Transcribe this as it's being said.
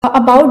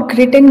About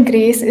grit and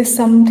grace is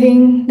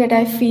something that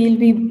I feel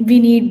we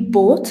need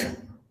both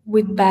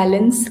with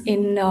balance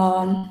in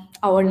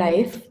our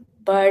life.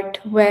 But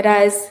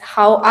whereas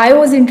how I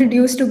was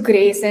introduced to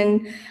grace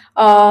and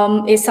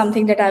is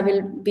something that I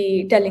will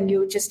be telling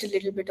you just a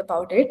little bit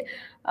about it.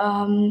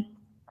 Um,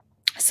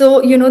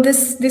 so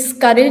this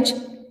courage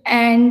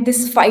and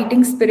this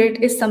fighting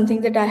spirit is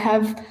something that I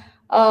have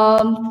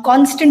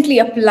constantly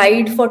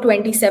applied for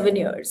 27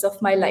 years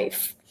of my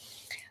life,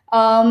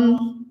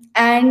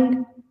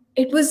 and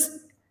it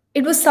was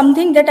it was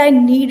something that I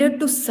needed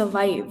to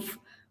survive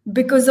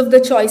because of the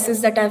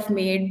choices that I've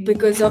made,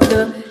 because of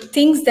the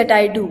things that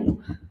I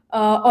do,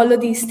 all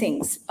of these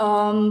things.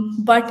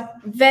 But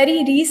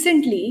very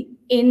recently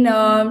in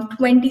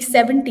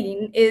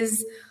 2017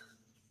 is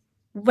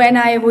when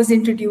I was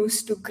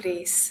introduced to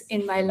grace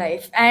in my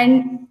life.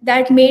 And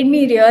that made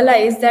me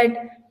realize that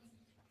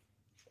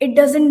it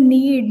doesn't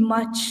need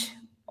much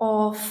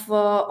of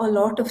a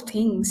lot of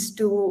things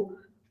to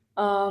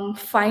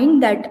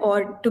find that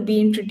or to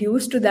be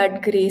introduced to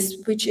that grace,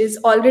 which is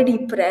already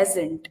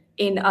present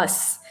in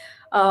us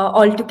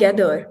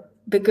altogether.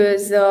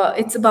 Because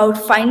it's about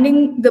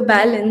finding the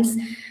balance.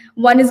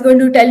 One is going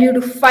to tell you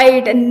to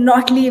fight and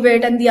not leave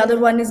it, and the other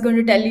one is going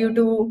to tell you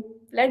to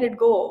let it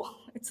go.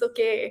 It's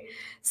okay.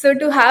 So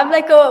to have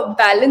like a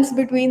balance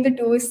between the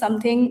two is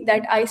something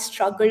that I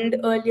struggled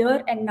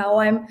earlier, and now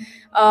I'm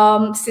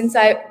since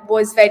I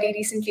was very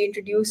recently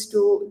introduced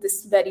to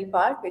this very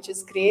part, which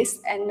is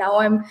grace, and now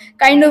I'm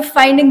kind of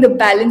finding the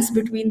balance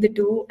between the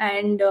two,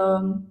 and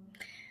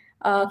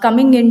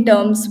coming in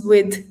terms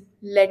with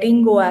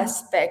letting go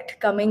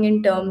aspect, coming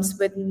in terms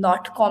with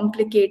not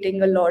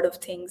complicating a lot of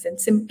things and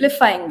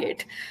simplifying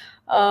it,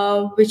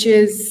 which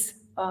is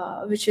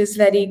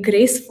very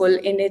graceful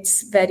in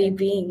its very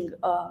being.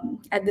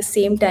 At the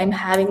same time,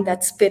 having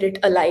that spirit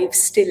alive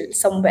still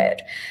somewhere,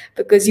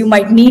 because you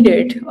might need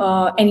it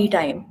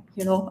anytime.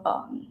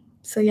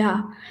 So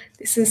yeah,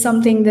 this is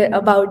something that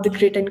about the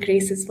grit and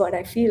grace is what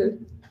I feel.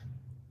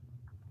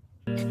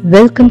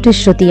 Welcome to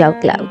Shruti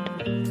Out Loud,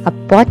 a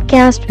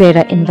podcast where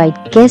I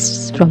invite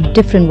guests from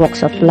different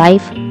walks of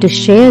life to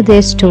share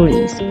their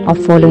stories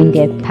of following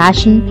their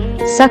passion,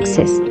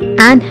 success,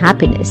 and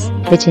happiness,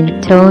 which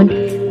in turn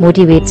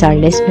motivates our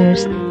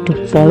listeners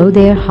to follow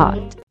their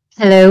heart.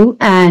 Hello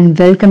and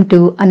welcome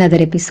to another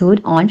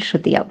episode on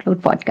Shruti Out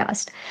Loud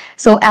podcast.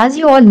 So, as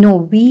you all know,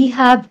 we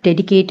have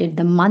dedicated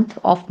the month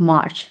of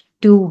March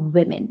to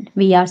women.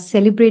 We are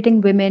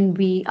celebrating women.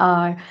 We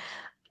are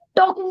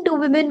talking to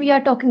women, we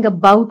are talking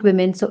about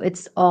women, so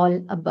it's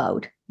all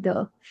about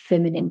the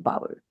feminine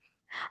power.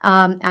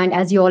 And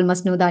as you all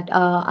must know that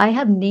I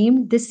have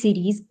named this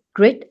series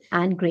Grit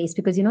and Grace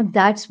because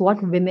that's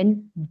what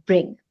women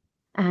bring,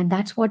 and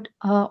that's what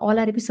all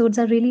our episodes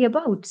are really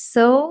about.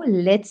 So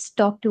let's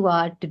talk to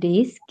our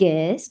today's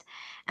guest,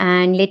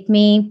 and let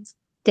me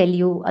tell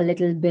you a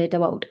little bit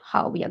about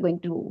how we are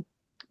going to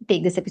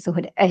take this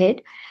episode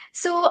ahead.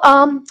 So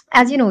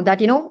as you know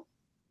that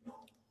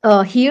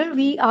here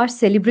we are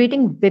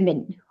celebrating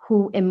women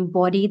who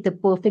embody the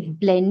perfect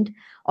blend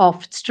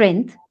of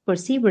strength,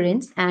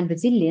 perseverance, and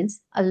resilience,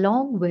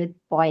 along with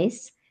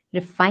poise,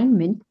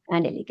 refinement,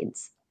 and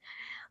elegance.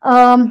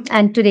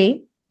 And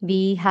today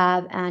we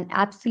have an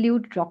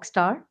absolute rock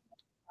star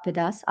with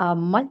us, a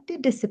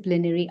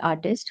multidisciplinary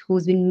artist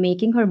who's been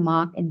making her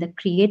mark in the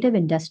creative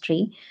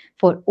industry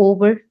for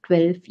over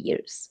 12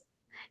 years.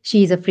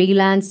 She is a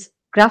freelance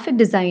graphic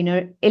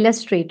designer,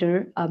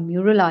 illustrator, a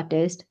mural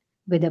artist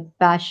with a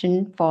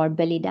passion for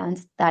belly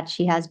dance that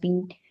she has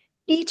been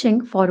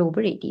teaching for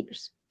over 8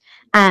 years.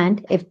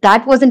 And if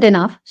that wasn't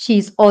enough, she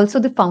is also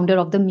the founder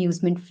of the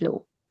Musement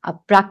Flow, a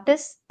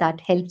practice that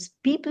helps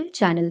people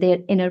channel their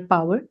inner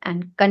power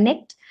and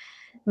connect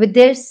with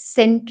their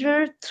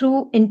center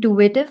through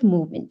intuitive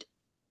movement.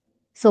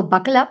 So,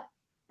 buckle up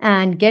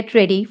and get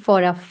ready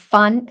for a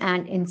fun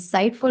and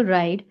insightful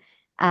ride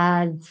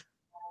as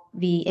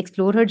we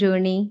explore her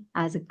journey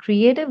as a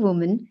creative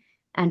woman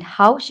and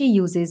how she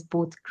uses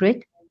both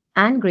grit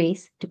and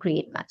grace to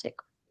create magic.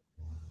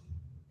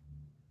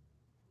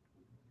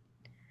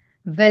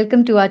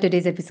 Welcome to our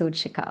today's episode,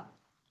 Shikha.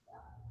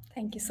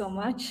 Thank you so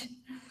much.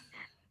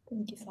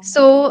 Thank you so much.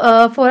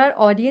 So, for our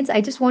audience,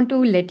 I just want to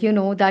let you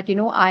know that,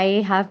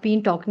 I have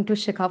been talking to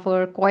Shikha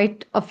for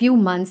quite a few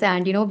months,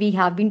 and, we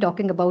have been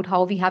talking about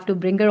how we have to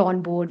bring her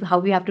on board, how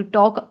we have to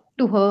talk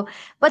to her.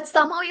 But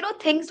somehow,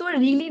 things were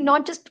really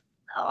not just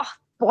uh,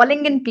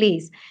 falling in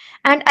place.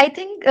 And I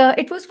think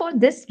it was for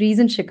this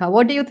reason, Shikha.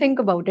 What do you think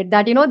about it?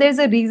 That, there's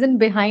a reason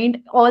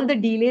behind all the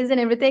delays and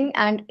everything.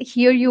 And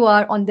here you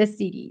are on this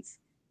series.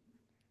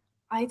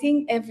 I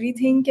think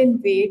everything can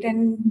wait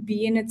and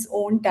be in its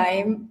own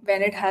time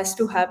when it has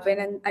to happen.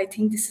 And I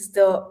think this is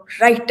the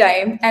right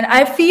time. And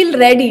I feel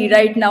ready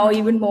right now,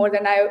 even more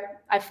than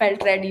I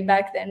felt ready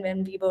back then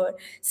when we were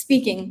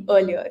speaking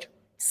earlier.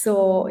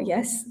 So,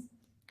 yes,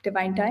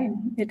 divine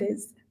time it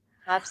is.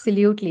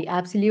 Absolutely,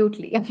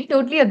 absolutely. I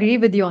totally agree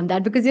with you on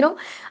that because,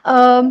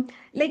 um,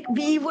 like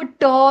we would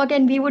talk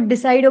and we would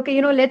decide,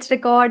 okay, let's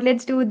record,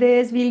 let's do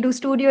this, we'll do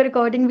studio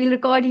recording, we'll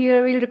record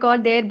here, we'll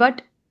record there.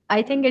 But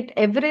I think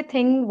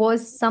everything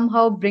was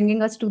somehow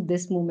bringing us to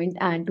this moment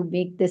and to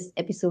make this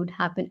episode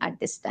happen at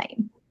this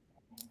time.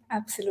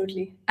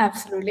 Absolutely,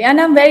 absolutely. And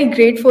I'm very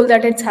grateful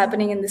that it's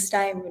happening in this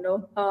time,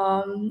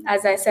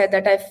 as I said,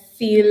 that I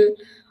feel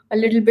a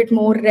little bit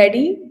more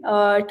ready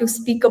to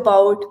speak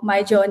about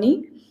my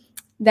journey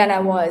than I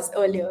was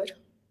earlier.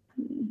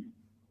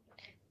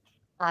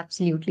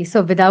 Absolutely.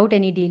 So, without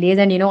any delays,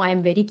 and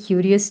I'm very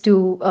curious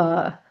to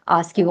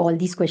ask you all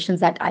these questions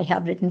that I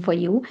have written for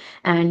you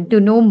and to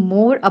know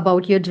more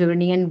about your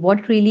journey and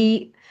what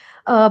really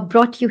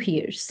brought you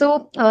here.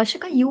 So,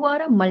 Shika, you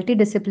are a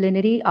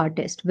multidisciplinary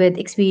artist with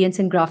experience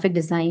in graphic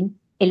design,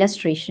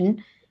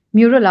 illustration,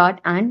 mural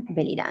art, and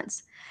belly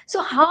dance.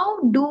 So,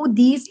 how do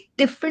these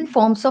different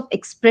forms of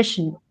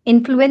expression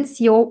influence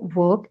your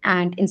work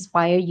and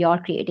inspire your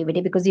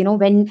creativity? Because,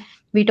 when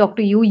we talk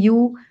to you,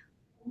 you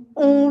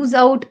ooze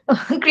out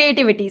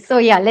creativity. So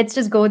yeah, let's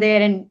just go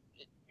there and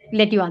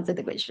let you answer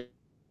the question.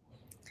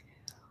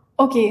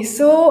 Okay,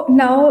 so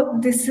now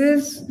this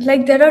is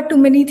like there are too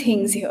many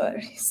things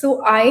here.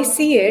 So I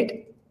see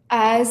it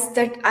as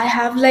that I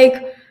have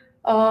like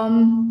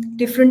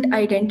different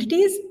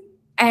identities,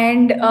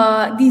 and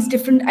these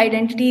different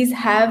identities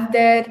have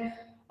their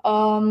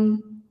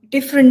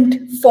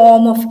different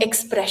form of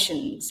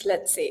expressions.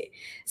 Let's say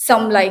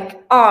some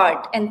like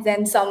art, and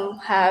then some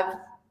have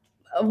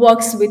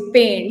works with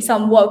paint,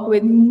 some work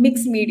with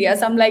mixed media,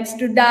 some likes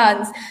to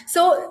dance.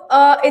 So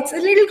it's a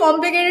little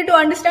complicated to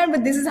understand,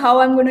 but this is how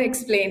I'm going to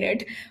explain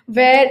it.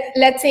 Where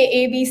let's say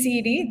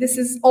ABCD, this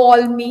is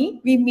all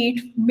me, we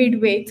meet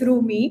midway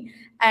through me,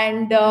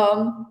 and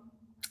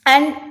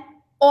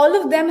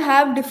all of them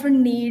have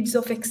different needs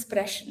of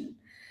expression,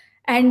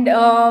 and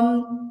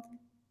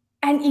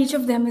and each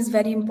of them is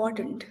very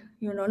important.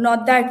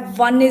 Not that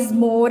one is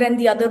more and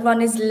the other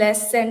one is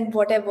less and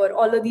whatever,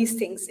 all of these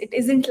things, it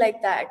isn't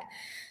like that.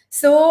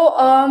 So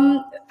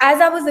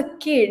as I was a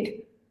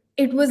kid,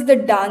 it was the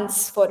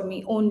dance for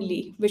me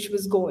only which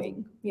was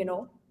going,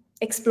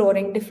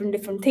 exploring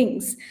different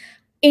things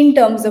in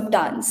terms of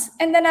dance.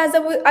 And then as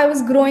I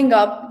was growing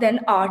up,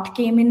 then art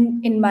came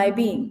in my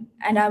being,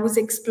 and I was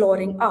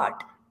exploring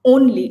art,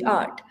 only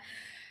art.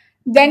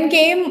 Then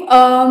came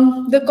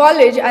the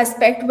college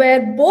aspect,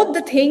 where both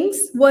the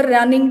things were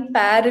running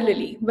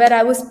parallelly, where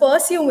I was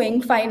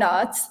pursuing fine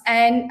arts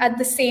and at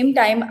the same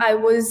time I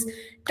was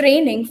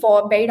training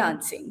for bay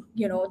dancing.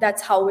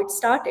 That's how it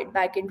started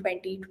back in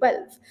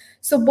 2012.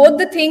 So both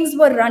the things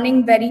were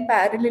running very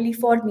parallelly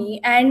for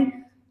me, and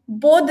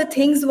both the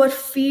things were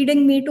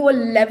feeding me to a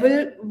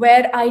level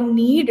where I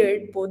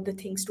needed both the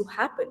things to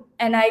happen.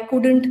 And I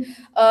couldn't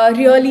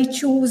really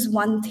choose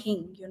one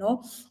thing,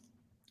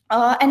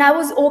 and I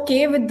was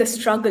okay with the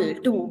struggle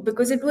too,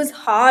 because it was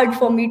hard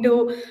for me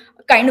to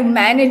kind of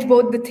manage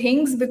both the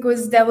things,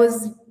 because there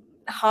was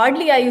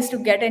hardly I used to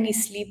get any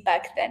sleep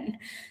back then.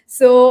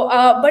 So,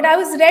 but I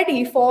was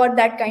ready for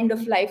that kind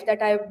of life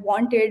that I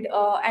wanted,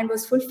 and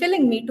was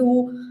fulfilling me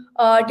to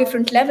a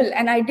different level.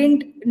 And I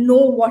didn't know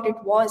what it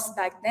was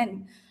back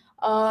then.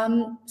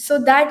 So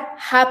that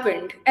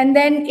happened. And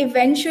then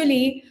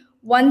eventually,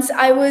 once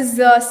I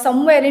was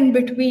somewhere in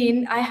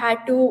between, I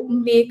had to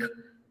make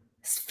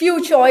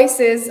few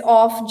choices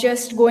of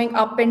just going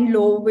up and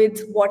low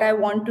with what I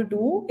want to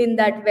do in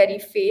that very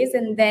phase.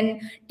 And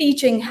then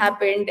teaching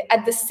happened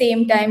at the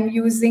same time,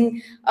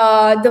 using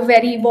the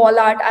very wall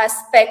art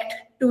aspect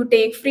to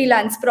take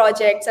freelance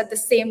projects at the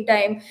same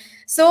time.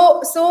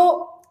 So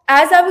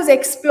as I was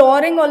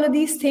exploring all of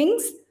these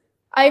things,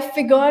 I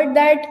figured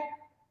that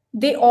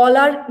they all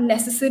are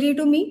necessary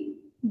to me.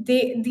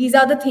 These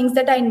are the things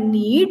that I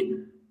need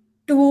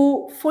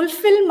to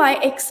fulfill my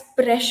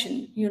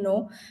expression,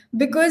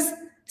 because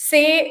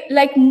say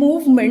like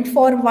movement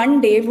for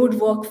one day would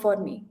work for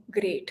me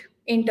great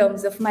in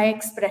terms of my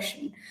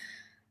expression.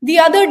 The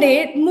other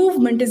day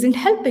movement isn't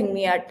helping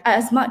me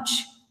as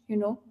much,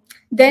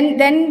 then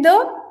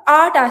the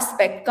art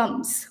aspect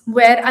comes,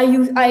 where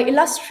I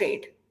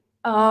illustrate,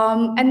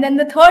 and then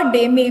the third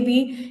day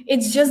maybe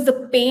it's just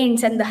the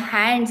paints and the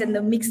hands and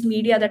the mixed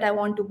media that I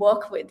want to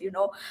work with,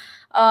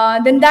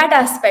 then that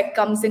aspect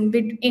comes in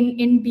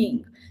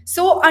being.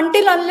 So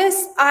until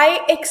unless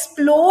I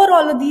explore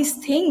all of these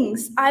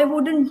things, I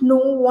wouldn't know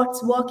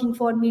what's working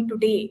for me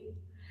today,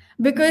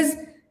 because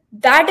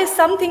that is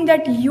something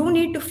that you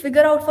need to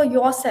figure out for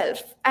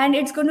yourself, and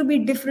it's going to be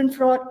different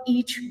for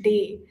each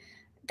day.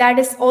 That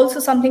is also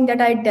something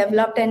that I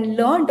developed and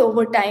learned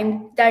over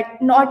time,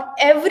 that not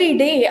every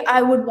day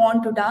I would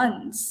want to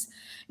dance,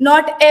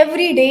 not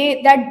every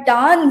day that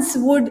dance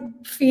would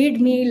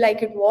feed me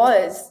like it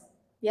was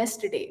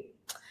yesterday.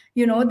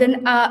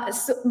 Then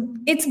so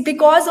it's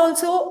because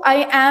also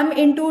I am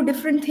into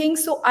different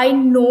things, so I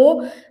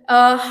know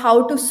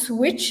how to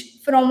switch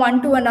from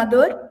one to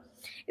another.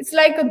 It's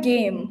like a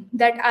game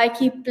that I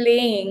keep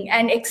playing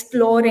and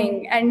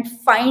exploring and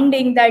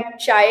finding that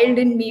child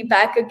in me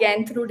back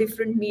again through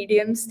different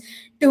mediums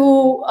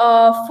to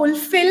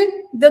fulfill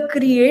the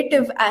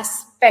creative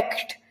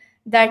aspect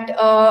that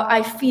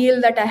I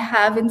feel that I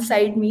have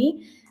inside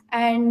me.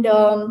 And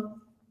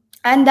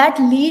and that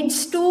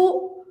leads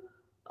to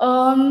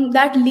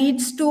that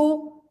leads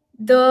to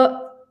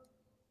the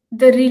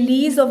the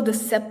release of the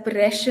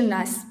suppression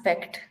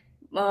aspect,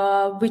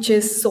 which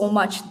is so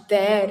much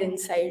there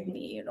inside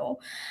me,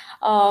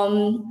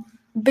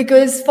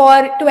 because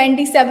for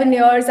 27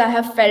 years I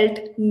have felt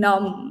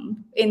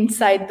numb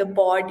inside the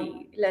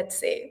body, let's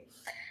say.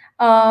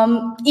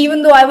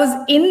 Even though I was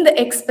in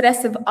the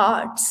expressive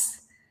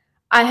arts,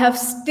 I have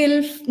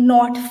still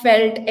not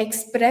felt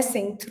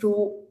expressing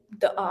through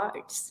the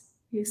arts,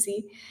 you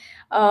see.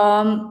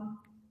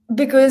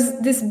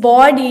 Because this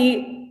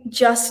body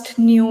just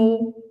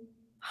knew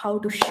how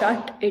to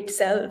shut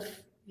itself,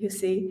 you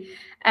see,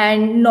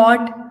 and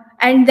not,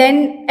 and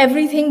then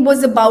everything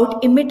was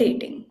about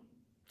imitating.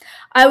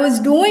 I was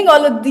doing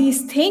all of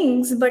these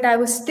things, but I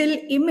was still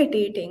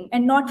imitating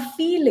and not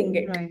feeling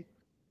it, Right.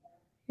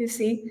 you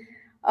see.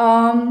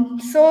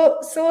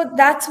 So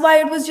that's why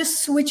it was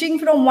just switching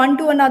from one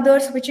to another,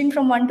 switching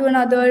from one to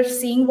another,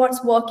 seeing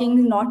what's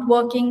working, not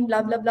working,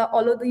 blah blah blah,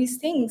 all of these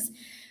things.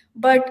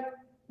 But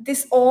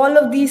this, all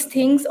of these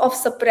things of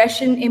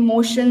suppression,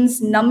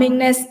 emotions,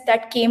 numbingness,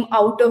 that came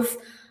out of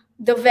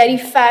the very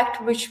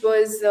fact which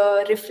was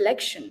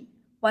reflection.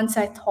 Once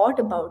I thought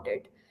about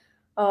it,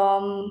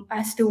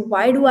 as to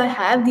why do I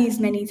have these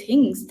many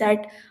things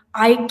that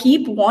I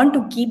keep want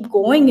to keep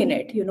going in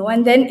it,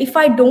 and then if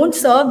I don't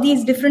serve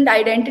these different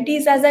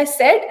identities, as I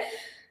said,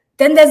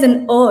 then there's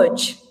an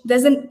urge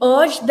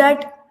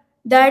that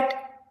that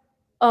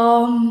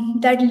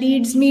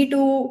leads me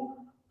to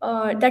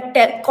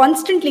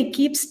constantly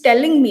keeps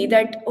telling me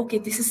that, okay,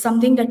 this is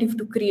something that you have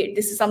to create,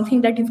 this is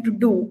something that you have to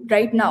do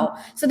right now.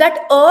 So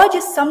that urge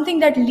is something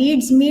that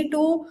leads me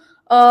to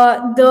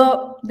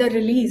the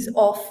release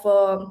of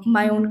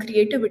my own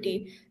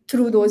creativity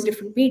through those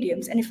different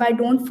mediums. And if I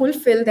don't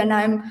fulfill, then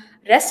I'm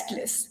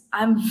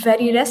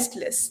very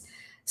restless.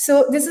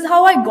 So this is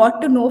how I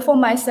got to know for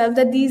myself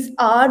that these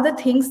are the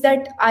things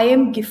that I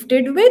am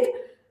gifted with,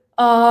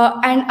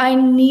 and I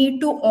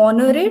need to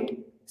honor it.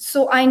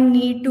 So I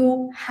need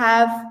to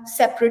have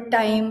separate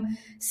time,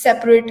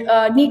 separate,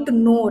 need to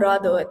know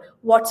rather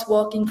what's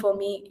working for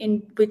me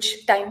in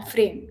which time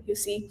frame, you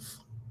see.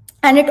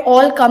 And it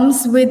all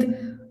comes with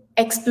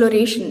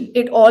exploration.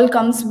 It all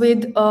comes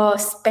with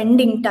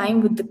spending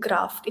time with the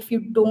craft. If you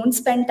don't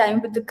spend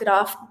time with the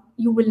craft,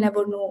 you will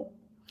never know.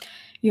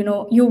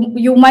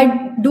 You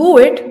might do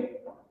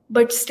it,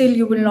 but still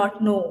you will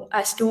not know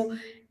as to,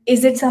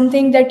 is it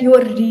something that you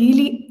are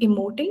really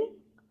emoting,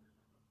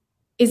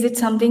 is it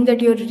something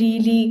that you're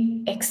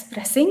really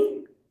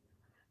expressing.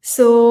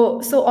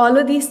 So all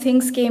of these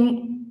things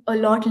came a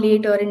lot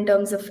later in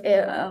terms of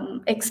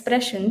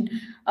expression,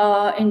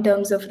 in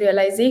terms of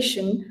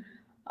realization.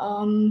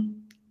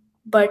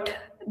 But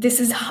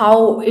this is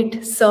how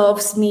it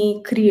serves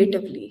me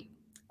creatively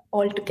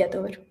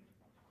altogether.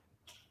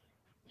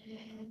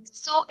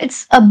 So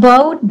it's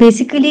about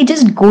basically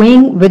just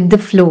going with the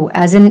flow,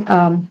 as in,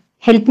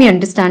 help me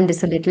understand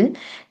this a little.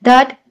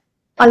 That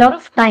a lot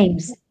of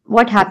times,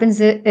 what happens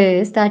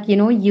is that,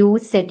 you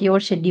set your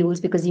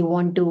schedules because you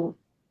want to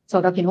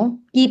sort of,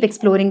 keep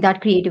exploring that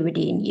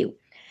creativity in you.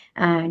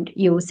 And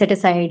you set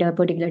aside a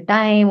particular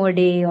time or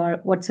day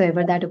or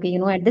whatsoever, that, okay,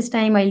 at this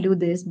time I'll do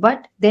this.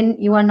 But then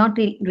you are not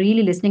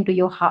really listening to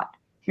your heart.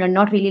 You're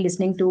not really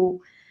listening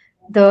to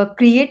the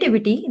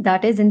creativity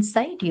that is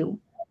inside you.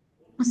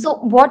 So,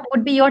 what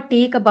would be your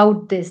take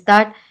about this?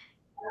 That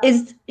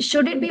is,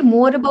 should it be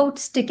more about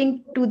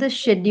sticking to the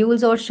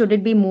schedules, or should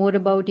it be more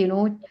about,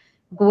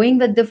 going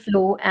with the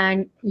flow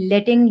and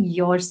letting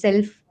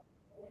yourself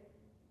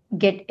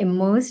get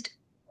immersed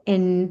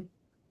in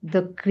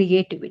the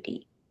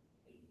creativity?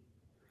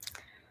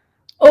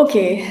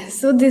 Okay,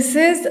 so this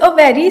is a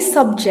very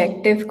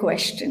subjective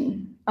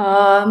question,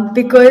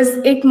 because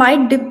it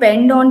might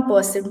depend on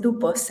person to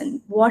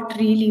person what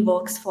really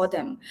works for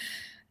them.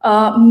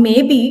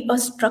 Maybe a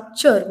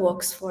structure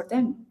works for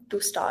them to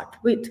start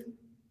with,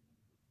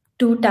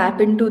 to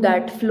tap into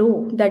that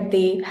flow that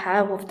they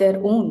have of their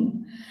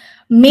own.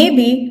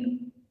 Maybe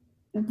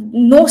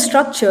no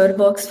structure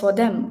works for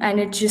them, and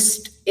it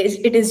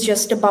is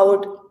just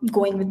about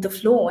going with the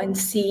flow and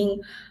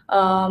seeing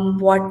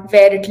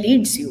where it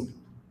leads you,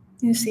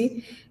 you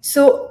see.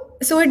 So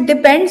it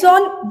depends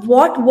on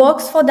what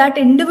works for that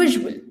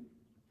individual.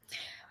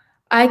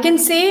 I can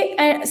say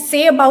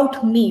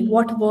about me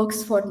what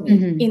works for me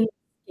Hmm. in this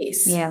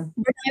case, Yeah,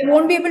 but I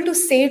won't be able to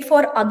say it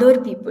for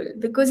other people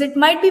because it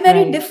might be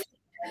very right. different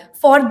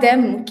for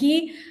them.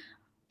 Ki,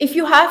 if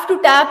you have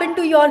to tap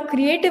into your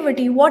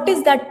creativity, what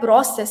is that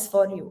process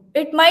for you?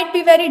 It might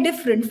be very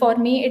different for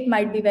me. It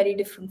might be very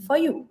different for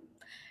you.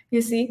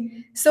 You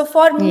see. So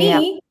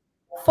Yeah.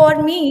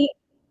 for me,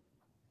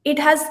 it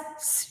has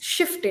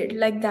shifted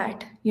like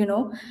that,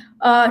 to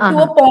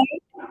Uh-huh.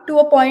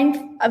 a point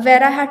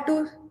where I had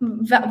to,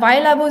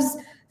 while I was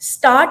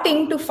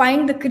starting to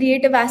find the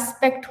creative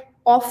aspect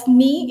of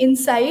me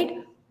inside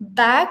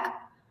back,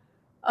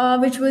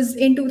 which was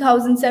in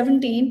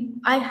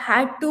 2017, I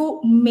had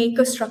to make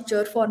a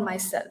structure for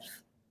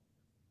myself,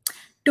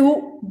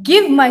 to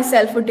give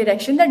myself a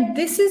direction that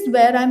this is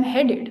where I'm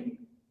headed.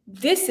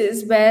 This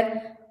is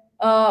where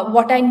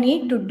what I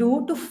need to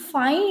do to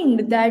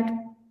find that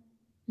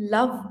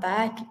love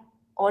back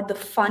or the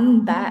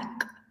fun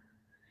back,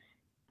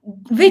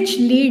 which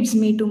leads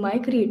me to my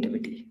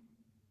creativity.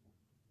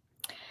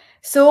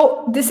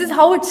 So, this is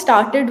how it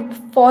started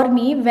for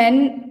me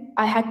when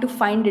I had to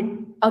find it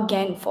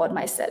again for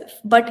myself.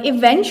 But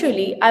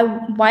eventually,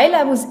 while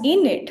I was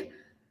in it,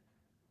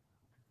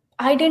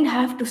 I didn't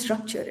have to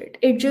structure it.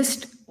 It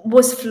just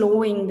was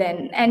flowing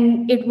then.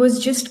 And it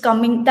was just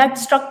coming, that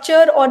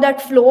structure or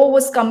that flow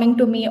was coming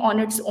to me on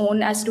its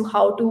own as to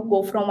how to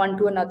go from one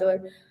to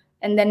another.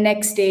 And then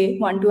next day,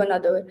 one to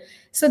another.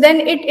 So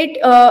then it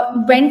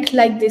went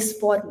like this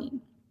for me.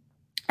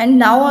 And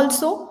now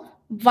also,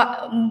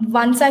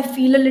 once I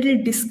feel a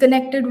little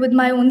disconnected with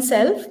my own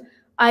self,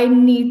 I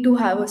need to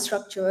have a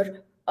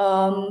structure,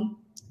 a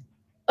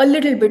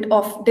little bit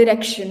of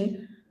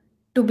direction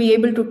to be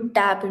able to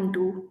tap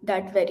into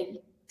that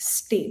very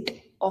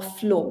state of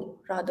flow,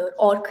 rather,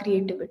 or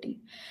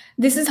creativity.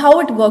 This is how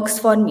it works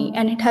for me,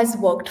 and it has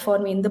worked for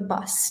me in the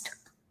past.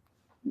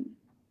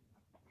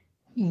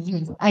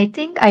 Yes, I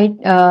think I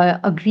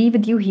agree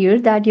with you here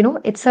that,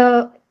 it's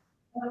a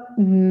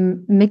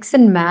mix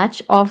and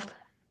match of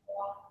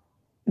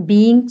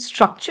being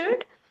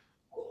structured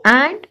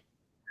and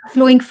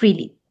flowing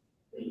freely.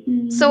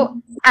 So,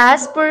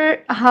 as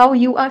per how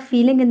you are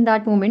feeling in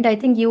that moment, I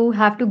think you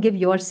have to give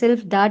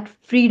yourself that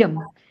freedom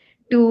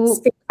to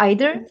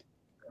either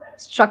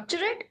structure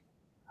it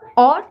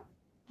or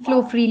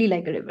flow freely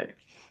like a river.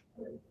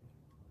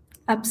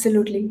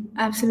 Absolutely,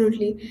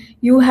 absolutely.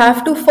 You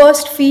have to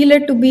first feel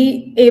it to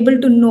be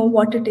able to know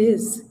what it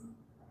is.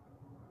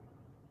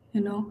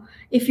 You know,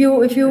 if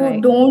you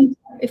Right. don't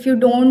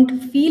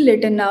feel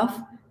it enough,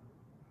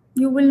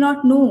 you will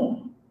not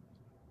know.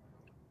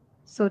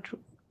 So true.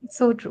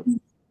 So true.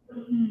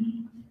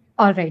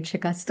 All right,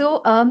 Shika.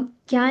 So,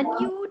 can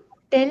you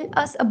tell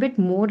us a bit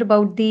more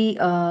about the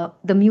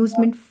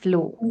amusement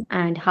flow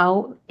and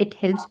how it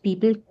helps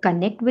people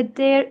connect with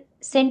their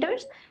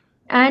centers,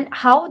 and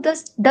how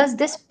does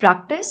this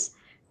practice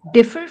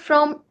differ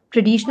from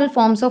traditional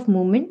forms of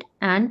movement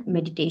and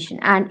meditation?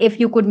 And if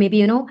you could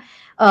maybe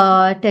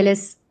tell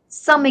us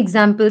some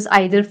examples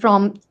either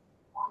from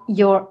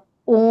your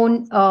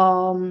own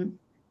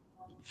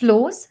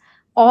flows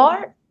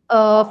or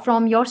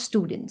from your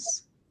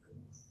students.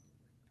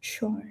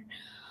 Sure.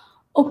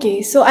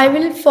 Okay, so I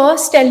will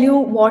first tell you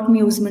what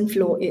musement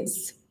flow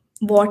is.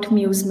 What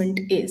musement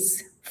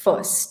is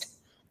first.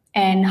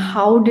 And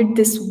how did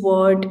this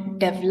word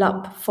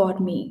develop for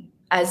me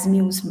as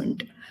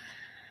musement?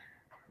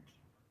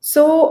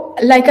 So,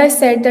 like I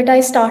said, that I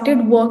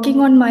started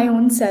working on my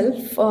own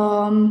self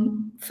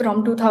from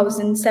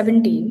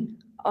 2017,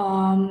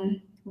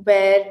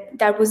 where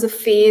that was a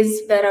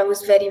phase where I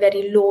was very,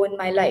 very low in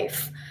my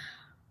life.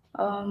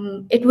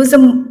 It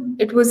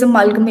was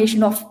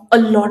amalgamation of a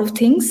lot of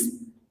things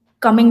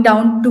coming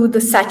down to the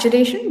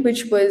saturation,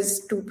 which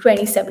was to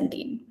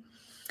 2017,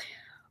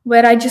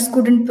 where I just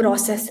couldn't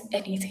process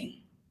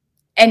anything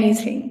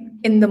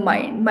in the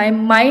mind. My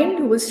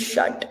mind was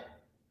shut,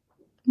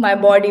 my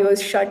body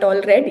was shut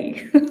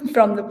already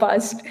from the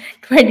past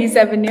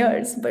 27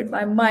 years, but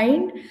my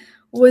mind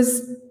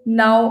was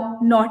now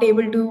not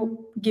able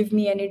to give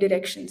me any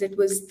directions. It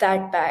was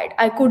that bad.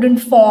 I couldn't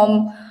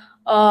form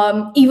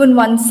even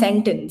one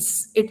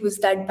sentence. It was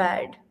that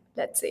bad,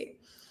 let's say.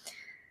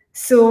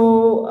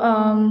 So,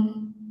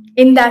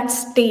 in that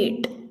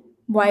state,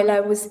 while I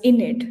was in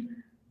it,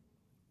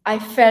 I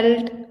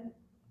felt,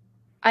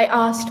 I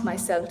asked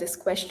myself this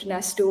question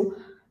as to,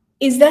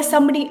 is there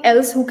somebody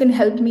else who can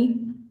help me?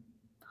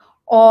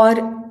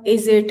 Or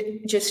is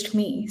it just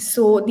me?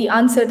 So the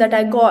answer that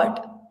I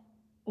got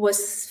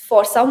was,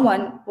 for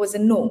someone, was a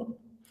no.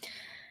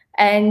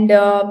 And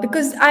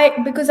because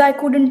I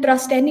couldn't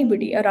trust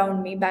anybody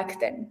around me back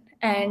then.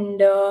 And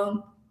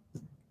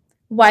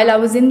while I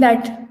was in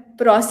that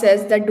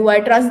process, that do I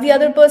trust the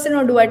other person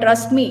or do I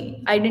trust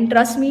me, I didn't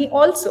trust me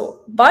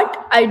also,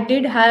 but I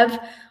did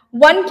have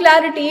one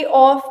clarity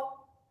of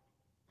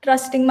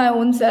trusting my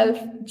own self,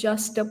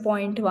 just a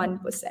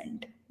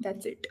 0.1%.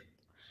 That's it.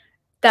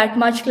 That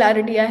much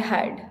clarity I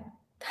had,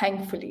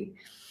 thankfully.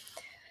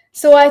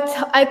 So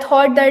I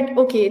thought that,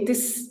 okay,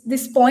 this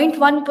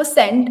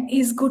 0.1%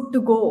 is good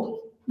to go,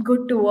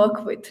 good to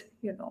work with,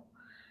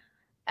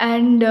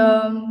 and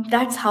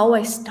that's how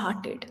I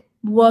started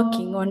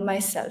working on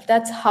myself.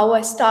 That's how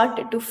I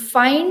started to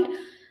find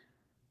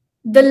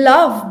the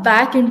love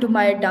back into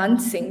my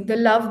dancing, the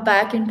love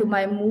back into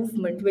my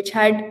movement, which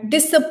had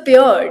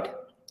disappeared.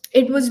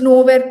 It was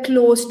nowhere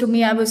close to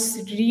me. I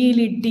was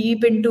really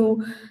deep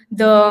into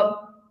the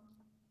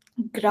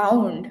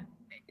ground.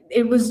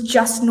 It was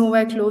just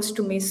nowhere close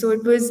to me. So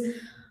it was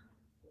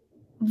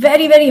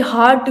very, very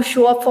hard to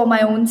show up for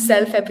my own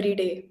self every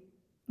day.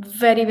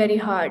 Very, very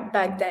hard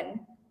back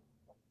then.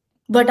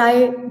 But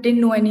I didn't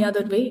know any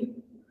other way.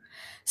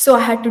 So I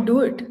had to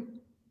do it.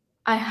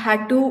 I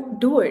had to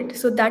do it.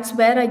 So that's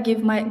where I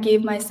gave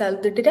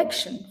myself the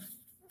direction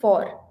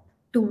for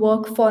to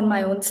work for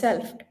my own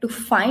self, to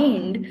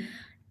find,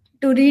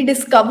 to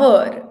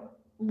rediscover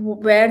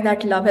where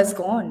that love has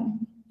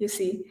gone, you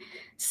see.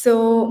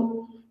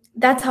 So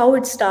that's how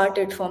it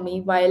started for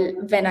me, while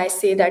when I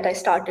say that I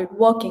started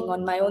working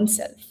on my own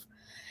self.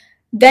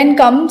 Then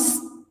comes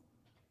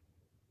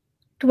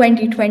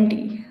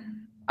 2020,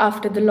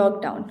 after the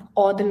lockdown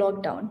or the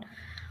lockdown.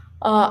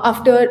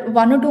 After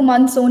 1 or 2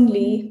 months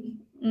only,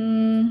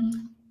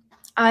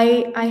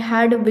 I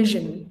had a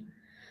vision.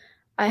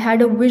 I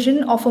had a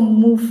vision of a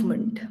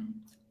movement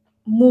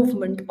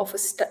of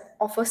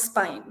of a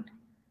spine,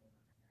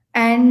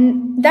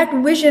 and that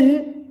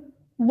vision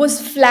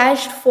was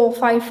flashed 4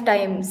 5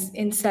 times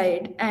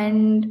inside,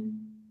 and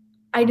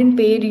I didn't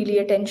pay really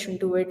attention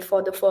to it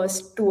for the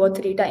first 2 or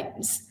 3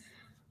 times.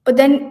 But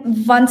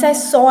then once I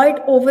saw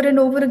it over and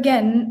over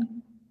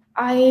again,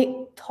 I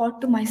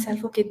thought to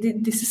myself, okay,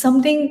 this is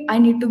something I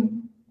need to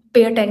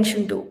pay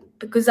attention to,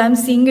 because I'm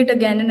seeing it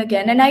again and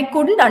again, and I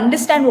couldn't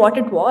understand what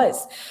it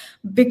was,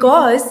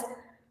 because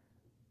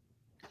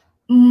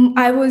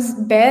I was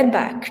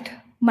barebacked.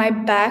 My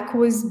back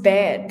was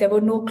bare. There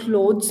were no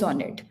clothes on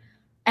it.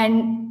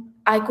 And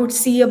I could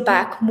see a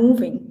back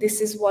moving.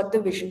 This is what the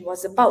vision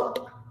was about.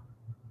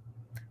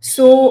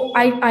 So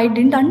I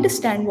didn't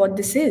understand what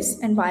this is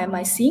and why am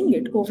I seeing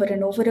it over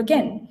and over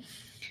again.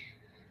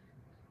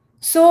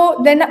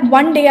 So then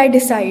one day I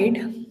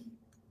decide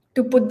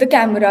to put the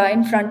camera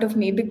in front of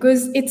me,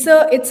 because it's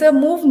a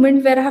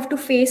movement where I have to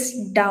face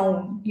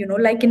down,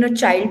 like in a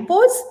child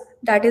pose.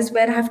 That is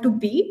where I have to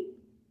be.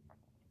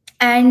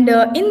 And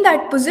in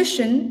that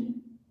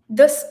position,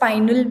 the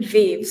spinal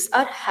waves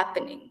are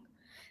happening.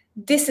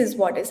 This is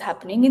what is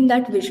happening in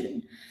that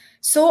vision.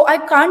 So I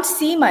can't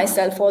see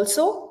myself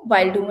also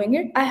while doing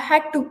it. I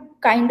had to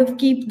kind of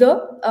keep the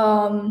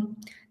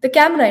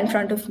camera in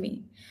front of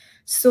me.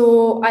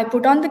 So I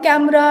put on the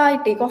camera, I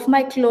take off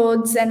my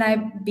clothes, and I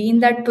be in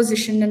that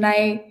position, and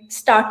I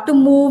start to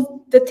move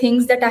the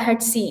things that I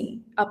had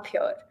seen up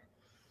here.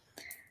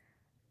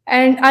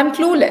 And I'm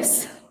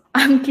clueless.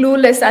 I'm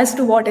clueless as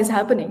to what is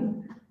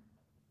happening.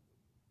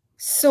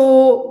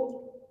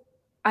 So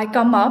I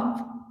come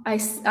up, I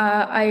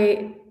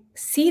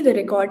see the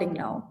recording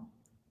now,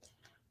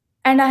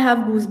 and I have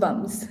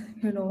goosebumps,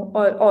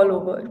 all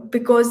over,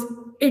 because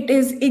it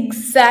is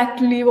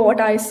exactly what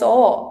I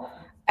saw.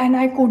 And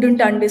I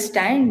couldn't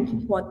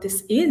understand what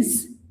this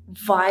is.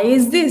 Why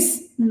is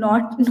this?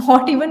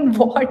 Not even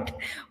what.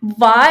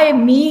 Why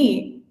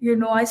me?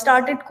 I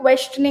started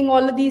questioning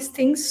all of these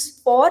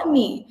things for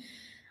me.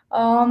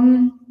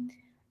 Um,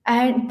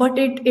 and but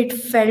it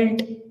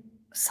felt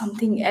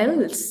something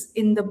else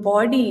in the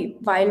body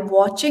while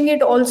watching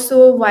it,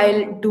 also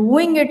while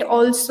doing it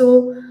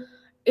also.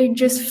 It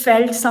just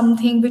felt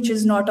something which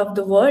is not of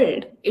the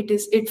world.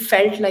 It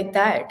felt like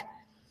that.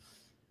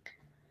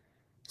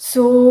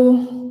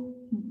 So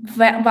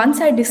once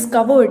I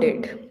discovered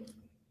it,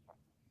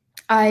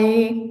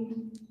 i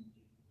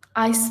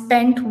I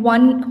spent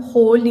 1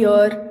 whole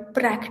year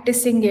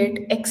practicing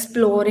it,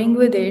 exploring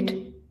with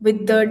it,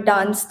 with the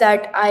dance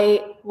that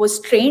I was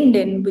trained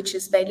in, which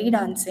is belly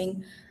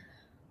dancing.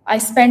 I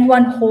spent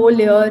 1 whole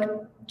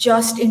year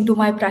just into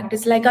my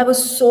practice. Like, I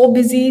was so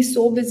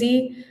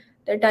busy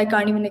that I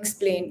can't even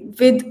explain.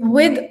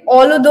 With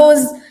all of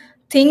those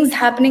things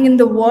happening in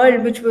the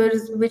world, which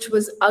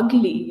was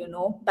ugly,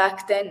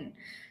 back then.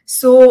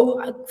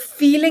 So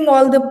feeling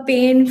all the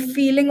pain,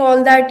 feeling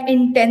all that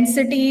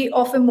intensity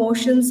of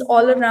emotions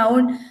all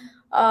around,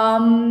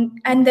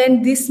 and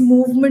then this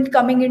movement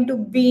coming into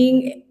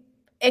being,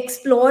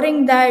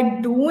 exploring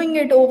that, doing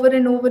it over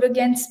and over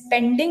again,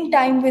 spending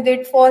time with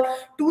it for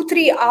 2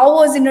 3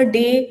 hours in a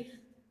day,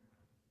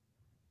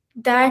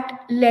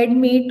 that led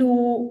me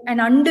to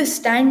an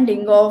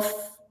understanding of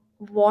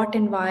what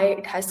and why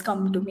it has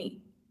come to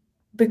me.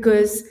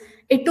 Because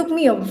it took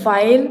me a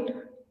while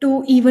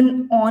to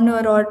even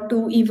honor or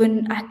to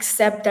even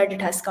accept that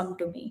it has come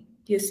to me,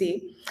 you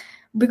see,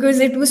 because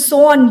it was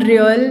so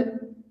unreal.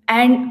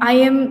 And I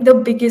am the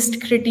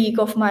biggest critique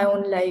of my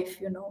own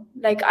life,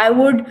 like I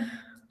would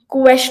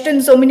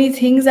question so many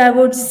things. I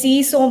would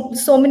see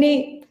so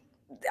many.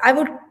 I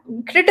would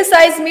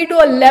criticize me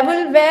to a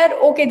level where,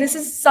 okay, this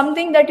is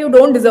something that you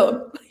don't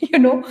deserve,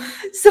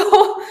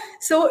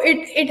 so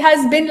it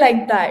has been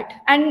like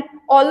that. And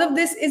all of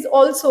this is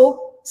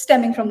also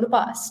stemming from the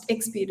past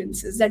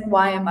experiences, that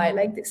why am I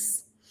like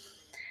this.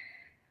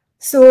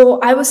 So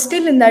I was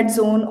still in that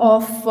zone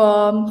of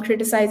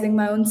criticizing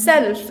my own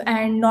self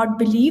and not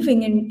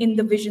believing in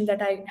the vision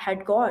that I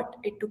had got.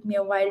 It took me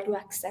a while to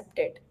accept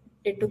it.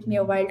 It took me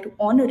a while to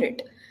honor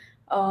it.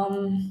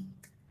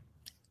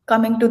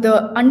 Coming to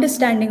the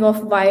understanding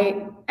of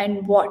why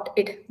and what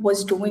it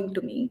was doing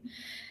to me,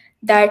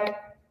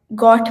 that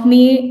got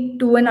me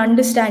to an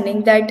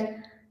understanding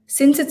that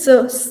since it's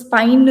a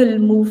spinal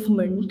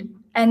movement,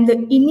 and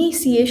the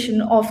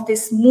initiation of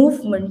this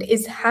movement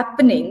is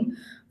happening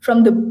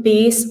from the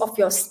base of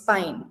your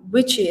spine,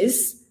 which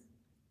is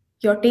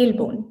your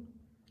tailbone,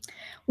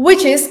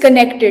 which is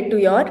connected to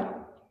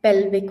your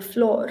pelvic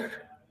floor.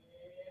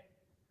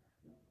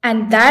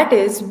 And that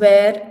is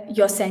where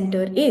your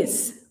center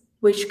is,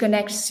 which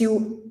connects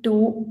you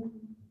to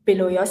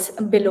below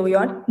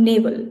your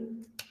navel.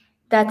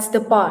 That's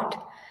the part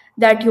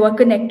that you are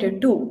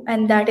connected to.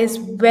 And that is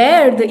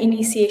where the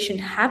initiation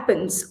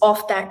happens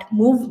of that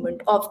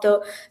movement, of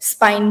the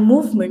spine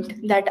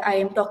movement that I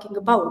am talking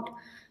about.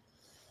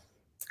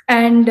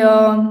 And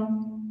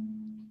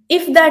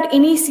if that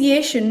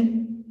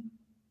initiation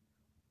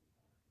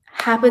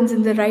happens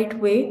in the right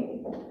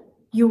way,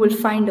 you will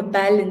find a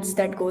balance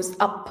that goes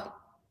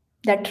up,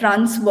 that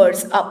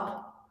transfers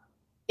up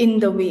in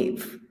the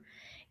wave.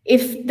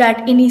 If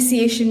that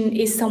initiation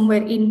is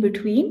somewhere in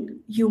between,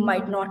 you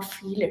might not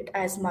feel it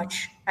as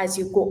much as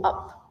you go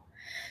up.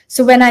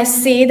 So when I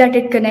say that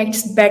it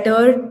connects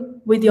better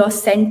with your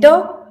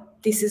center,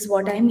 this is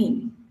what I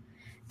mean.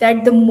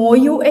 That the more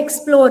you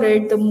explore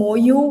it, the more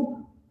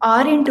you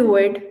are into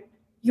it,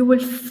 you will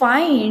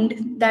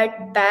find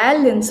that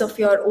balance of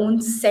your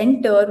own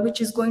center,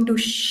 which is going to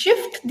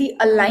shift the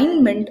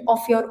alignment of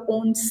your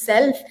own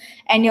self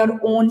and your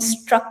own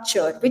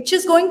structure, which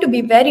is going to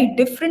be very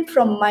different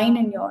from mine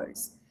and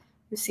yours.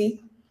 You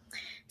see?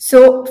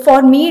 So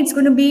for me, it's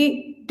going to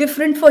be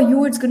different. For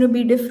you, it's going to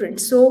be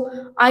different.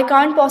 So I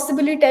can't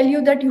possibly tell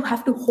you that you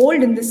have to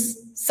hold in this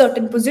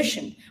certain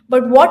position.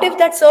 But what if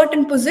that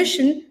certain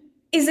position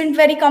isn't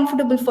very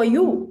comfortable for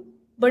you?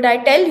 But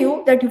I tell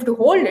you that you have to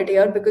hold it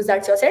here because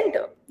that's your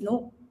center.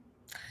 No,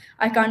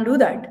 I can't do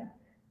that.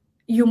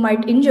 You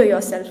might injure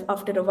yourself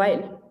after a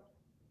while.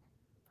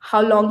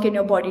 How long can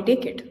your body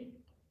take it?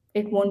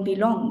 It won't be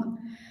long.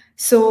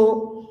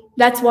 So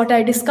that's what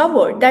I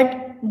discovered,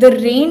 that the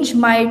range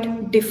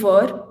might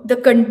differ, the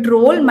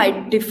control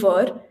might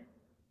differ.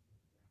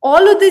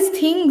 All of these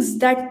things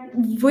that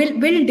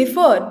will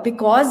differ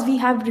because we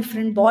have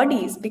different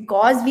bodies,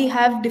 because we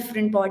have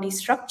different body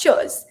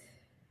structures.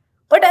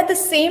 But at the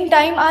same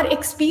time, our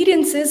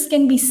experiences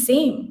can be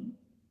same.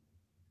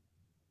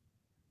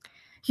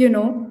 You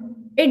know,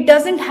 it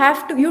doesn't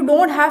have to, you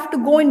don't have to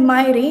go in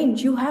my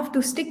range. You have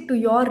to stick to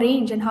your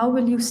range. And how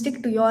will you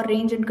stick to your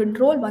range and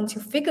control once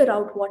you figure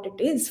out what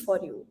it is for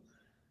you?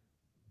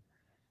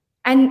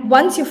 And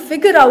once you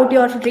figure out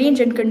your range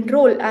and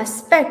control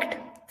aspect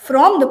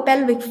from the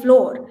pelvic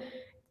floor,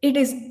 it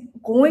is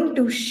going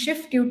to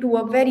shift you to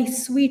a very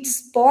sweet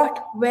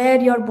spot where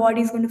your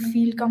body is going to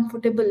feel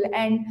comfortable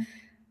and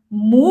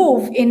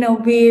move in a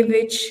way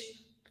which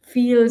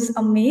feels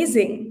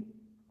amazing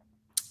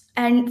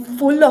and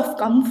full of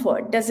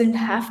comfort, doesn't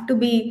have to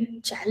be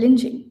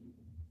challenging.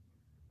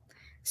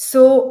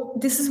 So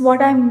this is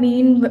what I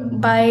mean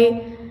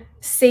by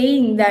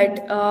saying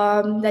that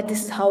that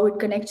this is how it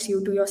connects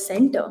you to your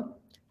center.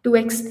 To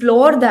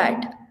explore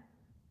that,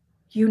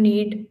 you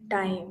need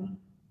time.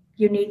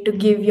 You need to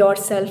give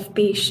yourself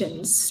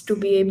patience to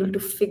be able to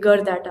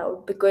figure that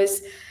out.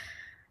 Because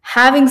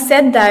having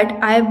said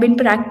that, I have been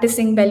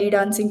practicing belly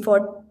dancing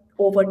for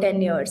over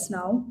 10 years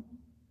now.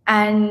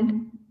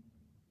 And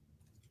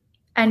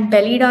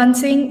belly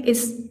dancing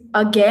is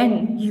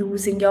again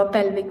using your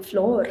pelvic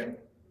floor.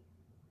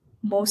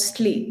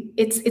 Mostly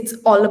it's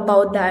all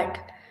about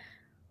that.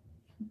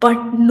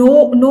 But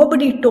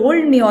nobody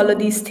told me all of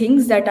these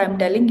things that I'm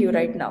telling you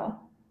right now.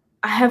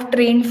 I have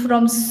trained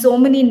from so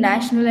many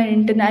national and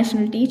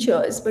international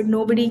teachers, but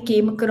nobody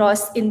came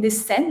across in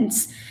this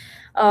sense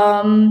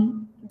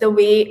the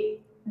way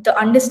the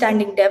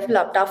understanding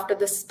developed after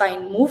the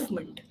spine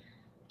movement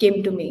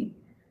came to me.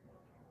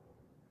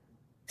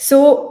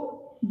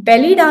 So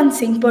belly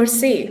dancing per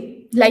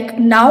se, like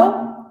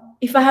now,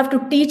 if I have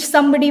to teach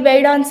somebody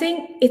belly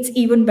dancing, it's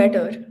even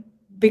better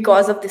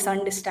because of this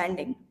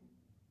understanding.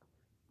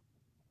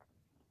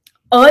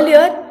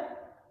 Earlier,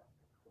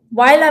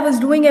 while I was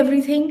doing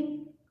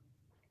everything,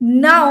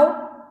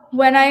 now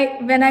when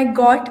I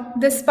got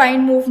the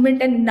spine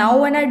movement and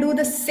now when I do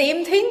the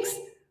same things,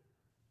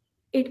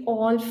 it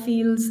all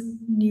feels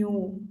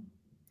new.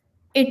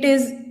 It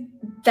is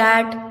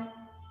that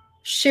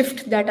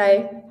shift that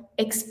I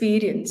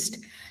experienced.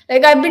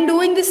 Like I've been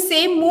doing the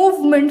same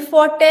movement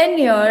for 10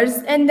 years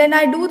and then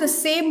I do the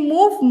same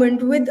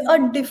movement with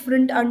a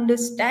different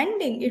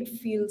understanding. It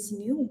feels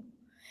new.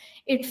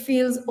 It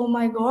feels, oh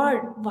my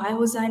God, why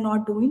was I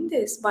not doing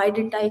this? Why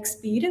didn't I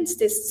experience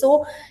this?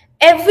 So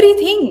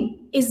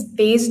everything is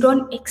based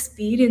on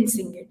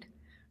experiencing it,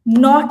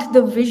 not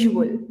the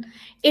visual.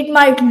 It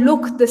might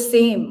look the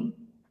same.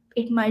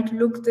 It might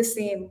look the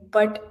same,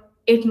 but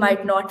it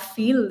might not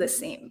feel the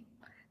same.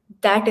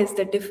 That is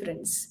the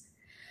difference.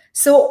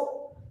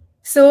 So,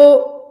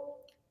 so,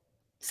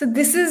 so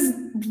this is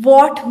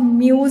what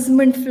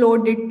Musement Flow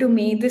did to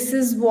me. This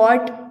is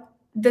what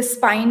the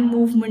spine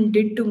movement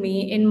did to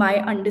me in my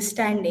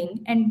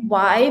understanding. And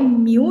why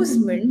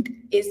Musement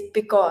is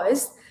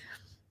because,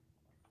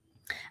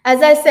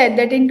 as I said,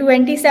 that in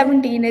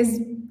 2017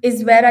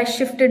 is where I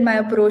shifted my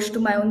approach to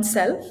my own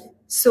self.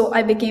 So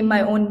I became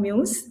my own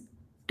muse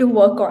to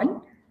work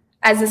on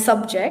as a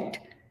subject.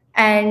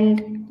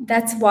 And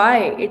that's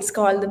why it's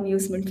called the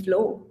Musement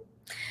Flow.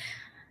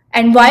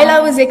 And while I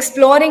was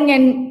exploring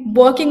and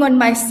working on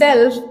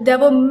myself, there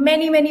were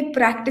many, many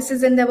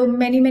practices and there were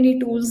many, many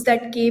tools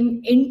that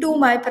came into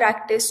my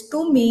practice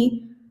to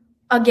me.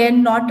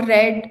 Again, not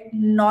read,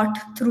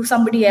 not through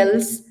somebody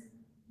else,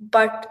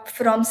 but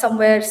from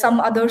somewhere, some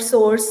other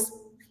source,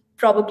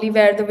 probably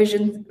where the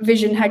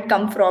vision had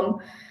come from,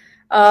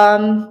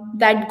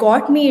 that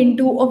got me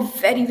into a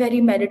very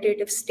very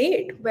meditative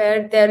state,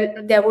 where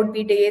there would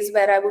be days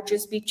where I would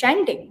just be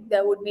chanting,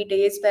 there would be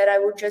days where I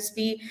would just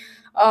be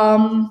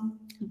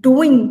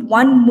doing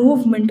one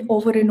movement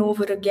over and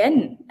over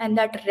again, and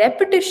that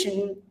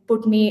repetition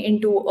put me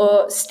into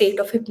a state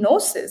of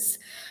hypnosis,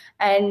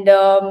 and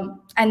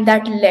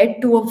that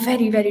led to a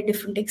very very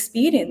different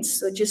experience.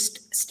 So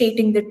just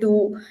stating the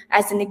two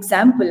as an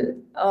example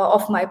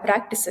of my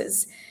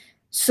practices.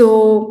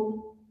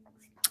 So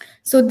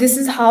so this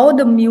is how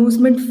the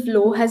amusement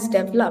flow has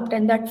developed,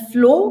 and that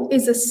flow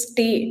is a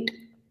state.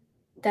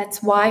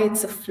 That's why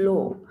it's a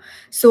flow.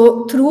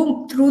 So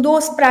through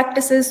those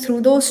practices,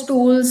 through those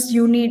tools,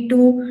 you need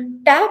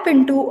to tap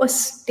into a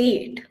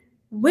state,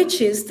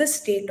 which is the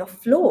state of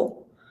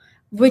flow,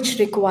 which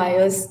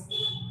requires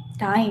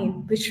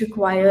time, which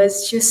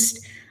requires just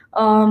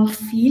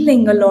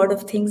feeling a lot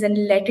of things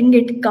and letting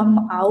it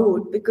come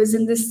out. Because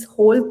in this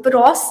whole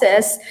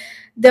process,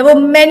 there were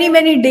many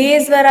many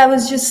days where I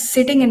was just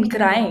sitting and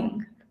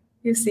crying,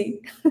 you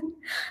see.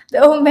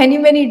 There were many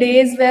many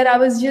days where I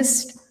was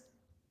just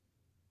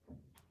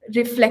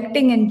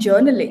reflecting and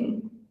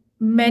journaling,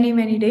 many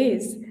many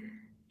days,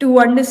 to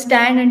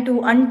understand and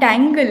to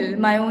untangle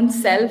my own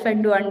self,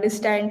 and to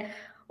understand,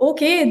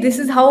 okay, this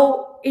is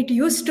how it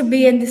used to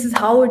be and this is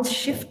how it's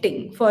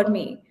shifting for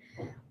me.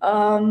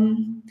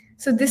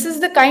 So this is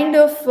the kind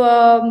of,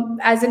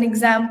 as an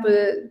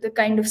example, the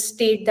kind of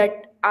state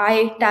that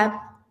I tap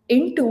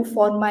into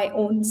for my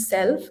own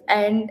self.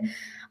 And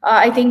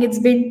I think it's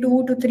been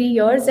 2 to 3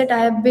 years that I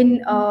have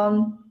been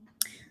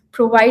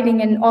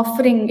providing and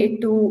offering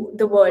it to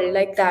the world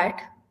like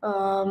that,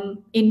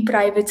 in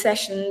private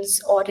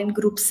sessions or in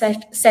group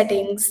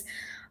settings,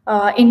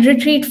 in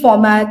retreat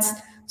formats.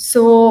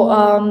 So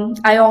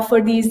I offer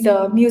these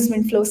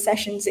amusement flow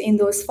sessions in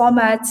those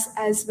formats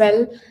as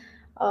well.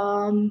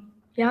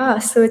 Yeah,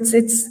 so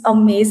it's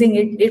amazing.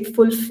 It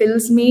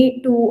fulfills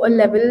me to a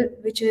level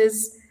which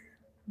is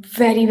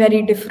very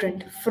very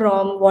different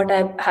from what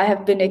I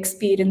have been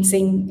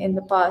experiencing in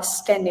the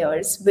past 10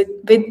 years with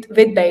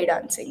belly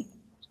dancing.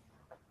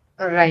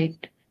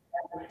 Right.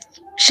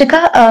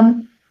 Shika,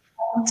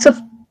 so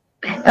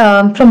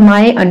from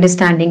my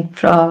understanding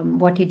from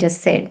what you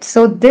just said,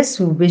 so this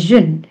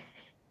vision,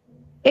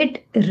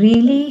 it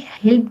really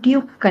helped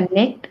you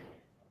connect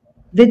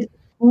with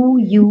who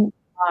you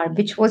are,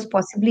 which was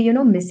possibly,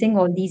 missing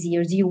all these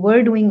years. You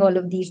were doing all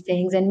of these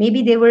things, and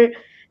maybe they were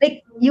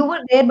like you were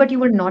there, but you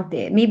were not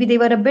there. Maybe they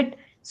were a bit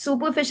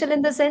superficial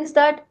in the sense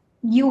that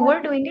you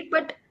were doing it,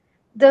 but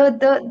the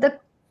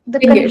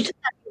Doing it. connection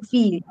that you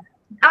feel,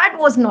 that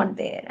was not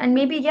there. And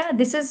maybe, yeah,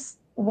 this is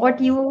what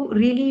you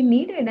really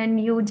needed,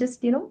 and you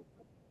just,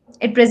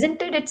 it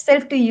presented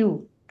itself to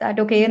you that,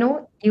 okay,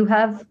 you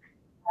have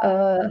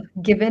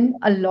given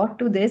a lot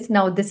to this.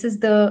 Now this is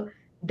the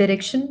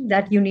direction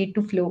that you need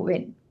to flow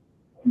in.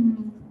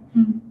 Mm,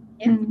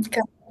 mm,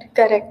 Yeah.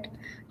 Correct,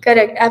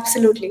 correct.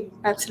 Absolutely,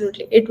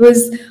 absolutely. It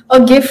was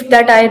a gift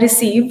that I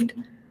received,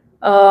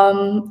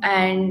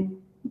 and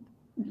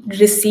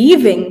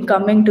receiving,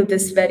 coming to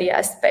this very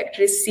aspect,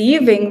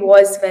 receiving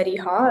was very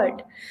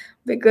hard,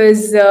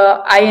 because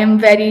I am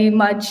very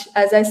much,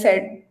 as I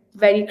said,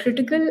 very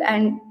critical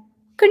and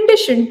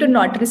conditioned to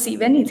not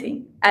receive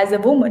anything as a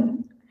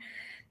woman.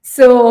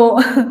 So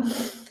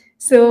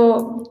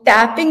so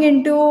tapping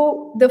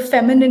into the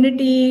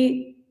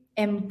femininity,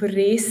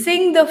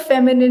 embracing the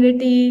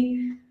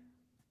femininity,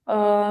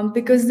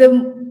 because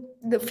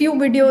the few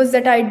videos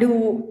that I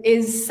do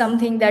is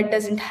something that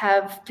doesn't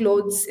have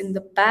clothes in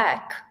the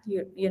back.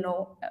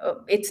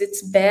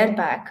 It's bare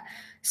back.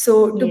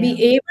 So to Yeah.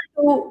 be able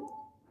to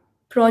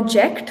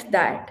project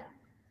that,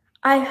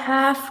 I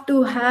have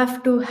to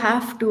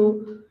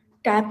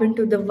tap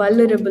into the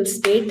vulnerable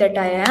state that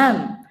I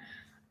am.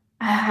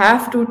 I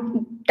have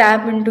to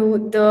tap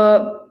into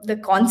the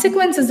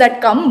consequences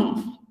that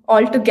come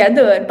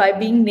altogether by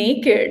being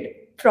naked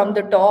from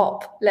the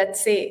top,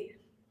 let's say.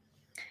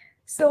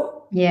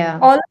 So Yeah.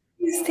 all of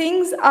these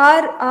things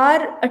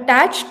are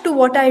attached to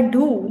what I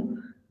do,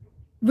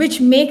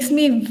 which makes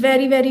me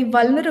very very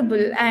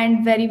vulnerable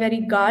and very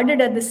very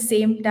guarded at the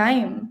same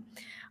time.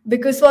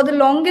 Because for the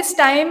longest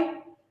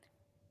time,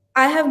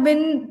 I have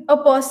been a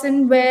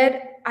person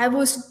where I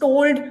was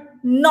told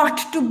not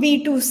to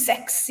be too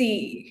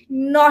sexy,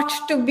 not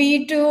to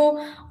be too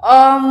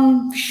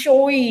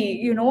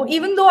showy,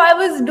 even though I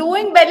was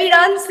doing belly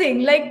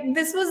dancing. Like,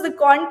 this was the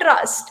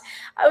contrast.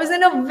 I was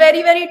in a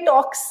very, very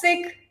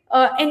toxic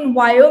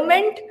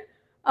environment,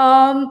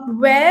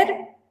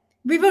 where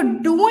we were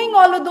doing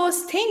all of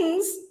those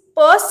things,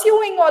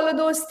 pursuing all of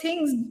those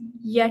things,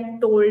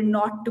 yet told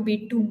not to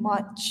be too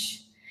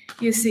much,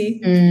 you see.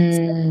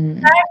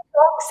 Mm. That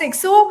toxic.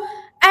 So,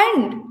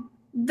 and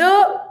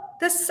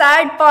the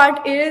sad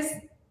part is,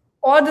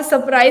 or the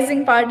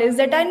surprising part is,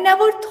 that I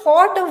never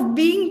thought of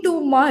being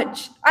too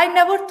much. I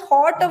never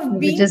thought of Which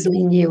being is too.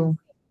 being you.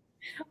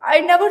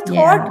 I never Yeah.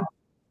 thought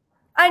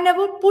I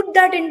never put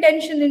that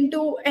intention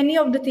into any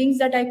of the things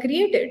that I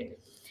created.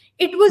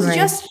 It was Right.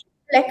 just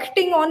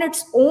reflecting on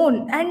its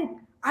own, and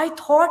I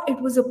thought it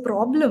was a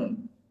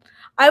problem.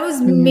 I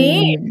was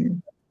made Hmm.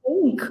 to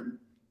think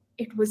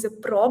it was a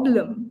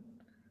problem.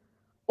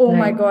 Oh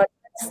my Right. God,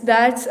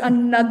 that's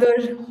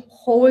another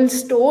whole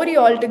story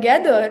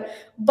altogether.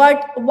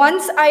 But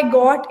once I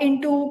got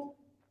into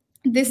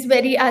this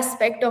very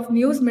aspect of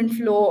musement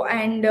flow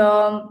and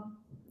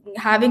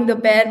having the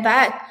bare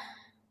back,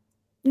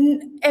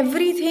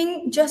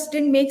 everything just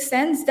didn't make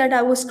sense that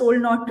I was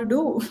told not to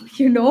do,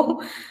 you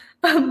know.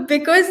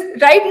 Because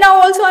right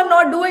now also I'm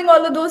not doing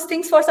all of those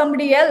things for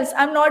somebody else.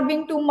 I'm not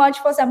being too much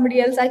for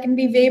somebody else. I can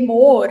be way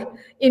more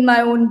in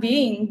my own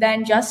being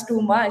than just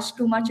too much.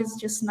 Too much is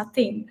just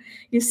nothing,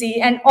 you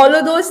see. And all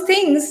of those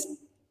things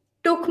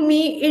took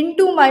me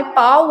into my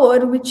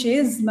power, which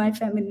is my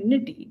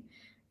femininity.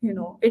 You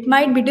know, it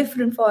might be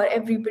different for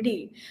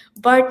everybody,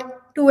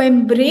 but to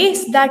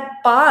embrace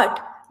that part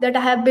that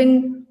I have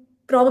been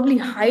probably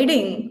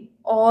hiding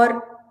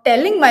or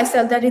telling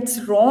myself that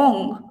it's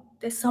wrong,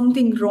 there's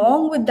something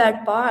wrong with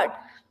that part,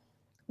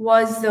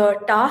 was a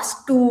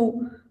task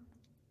to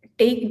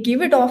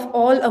give it off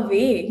all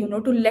away, you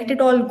know, to let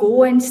it all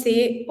go and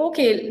say,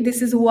 okay,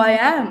 this is who I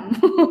am.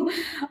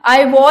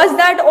 I was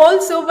that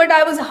also, but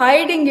I was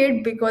hiding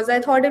it because I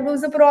thought it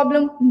was a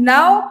problem.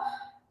 Now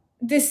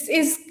this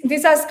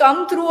has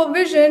come through a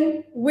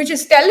vision which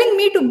is telling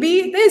me to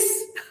be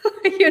this.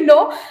 You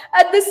know,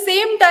 at the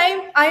same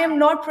time I am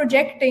not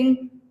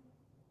projecting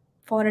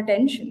for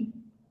attention.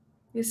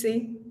 You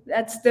see,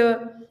 that's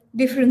the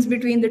difference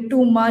between the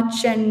too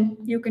much and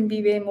you can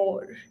be way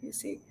more, you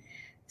see.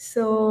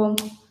 So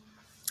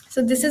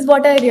this is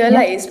what I Yeah.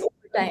 realized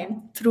over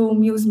time through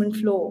musement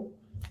flow,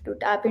 to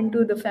tap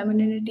into the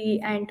femininity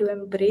and to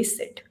embrace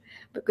it.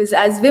 Because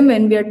as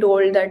women, we are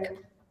told that,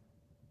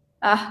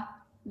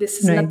 this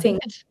is Right. nothing,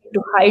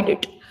 to hide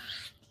it.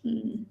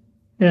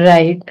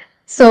 Right.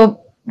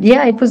 So,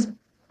 yeah, it was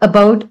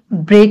about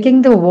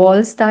breaking the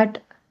walls that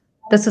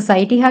the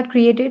society had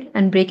created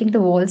and breaking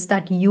the walls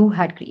that you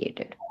had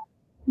created.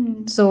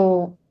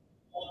 So,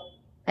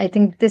 I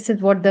think this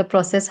is what the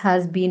process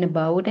has been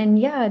about. And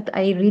yeah,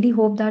 I really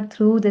hope that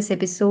through this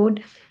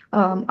episode,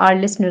 our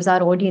listeners,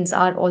 our audience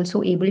are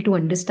also able to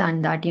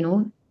understand that,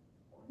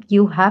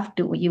 you have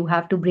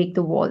to break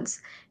the walls,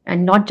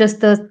 and not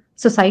just the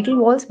societal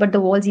walls, but the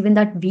walls even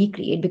that we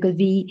create, because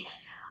we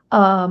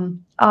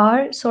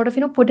are sort of,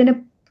 put in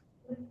a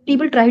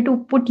people try to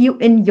put you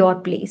in your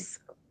place.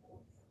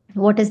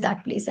 What is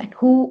that place, and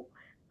who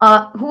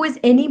is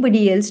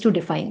anybody else to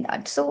define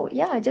that? So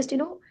yeah, just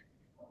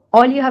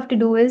all you have to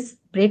do is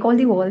break all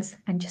the walls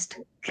and just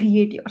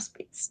create your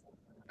space.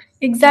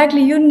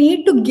 Exactly. You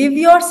need to give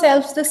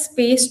yourselves the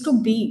space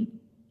to be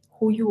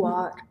who you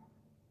are.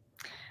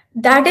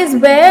 That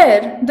is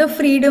where the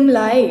freedom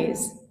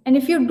lies. And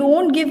if you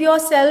don't give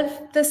yourself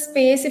the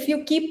space, if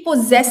you keep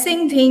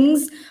possessing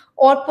things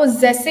or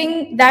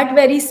possessing that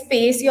very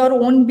space, your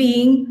own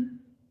being,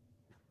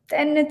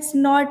 then it's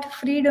not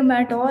freedom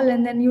at all.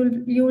 And then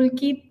you'll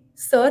keep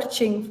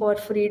searching for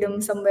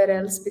freedom somewhere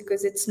else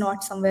because it's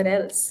not somewhere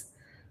else.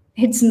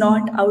 It's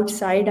not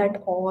outside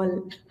at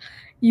all.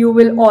 You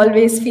will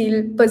always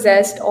feel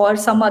possessed or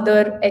some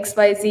other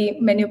XYZ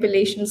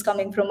manipulations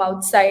coming from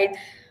outside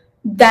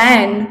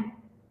than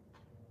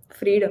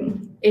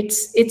freedom.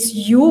 It's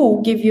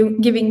you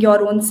giving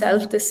your own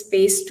self the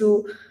space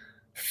to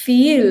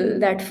feel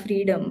that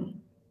freedom,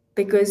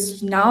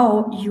 because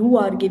now you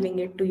are giving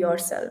it to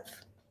yourself.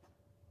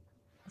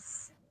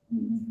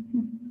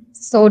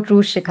 So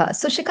true, Shikha.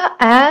 So, Shikha,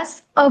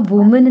 as a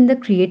woman in the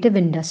creative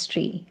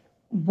industry,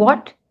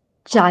 what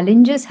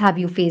challenges have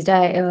you faced?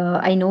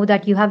 I know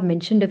that you have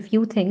mentioned a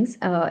few things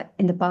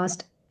in the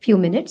past few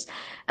minutes,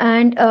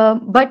 and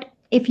but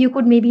if you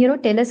could maybe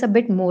tell us a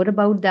bit more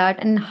about that,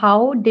 and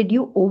how did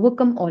you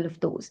overcome all of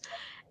those,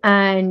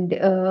 and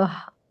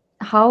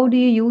how do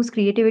you use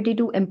creativity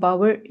to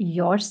empower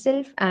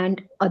yourself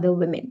and other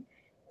women?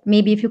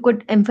 Maybe if you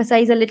could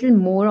emphasize a little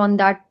more on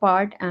that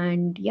part,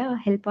 and yeah,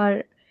 help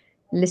our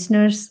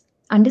listeners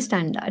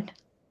understand that.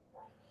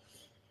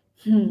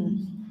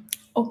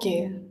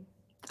 Okay,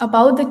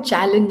 about the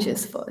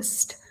challenges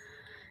first.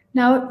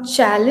 Now,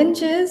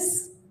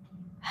 challenges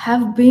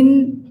have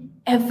been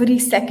every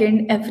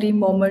second, every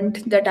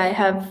moment that I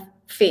have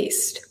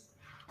faced.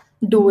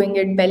 Doing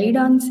it belly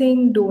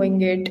dancing,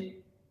 doing it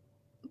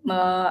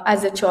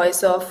as a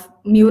choice of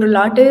mural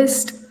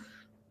artist,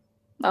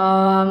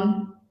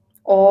 or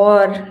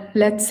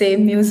let's say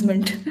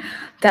amusement.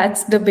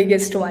 That's the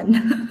biggest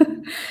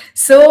one.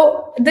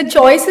 So the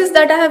choices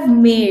that I have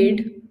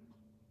made,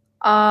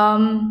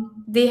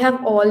 they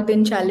have all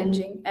been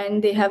challenging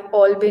and they have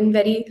all been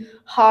very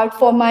hard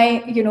for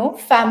my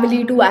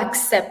family to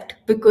accept,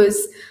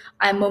 because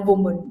I'm a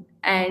woman,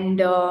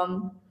 and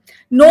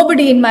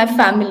nobody in my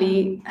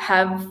family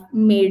have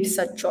made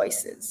such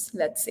choices,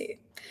 let's say.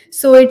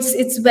 So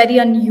it's very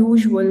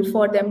unusual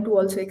for them to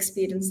also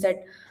experience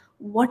that,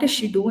 what is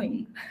she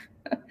doing?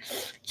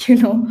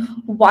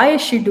 Why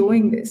is she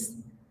doing this?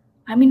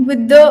 I mean,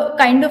 with the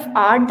kind of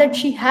art that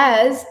she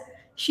has,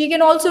 she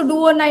can also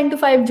do a 9 to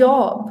 5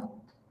 job.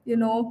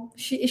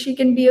 She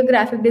can be a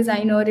graphic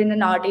designer in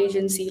an art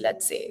agency,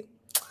 let's say.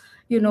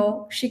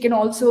 She can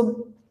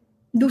also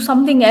do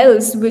something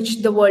else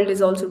which the world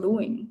is also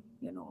doing,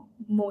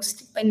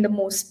 most in the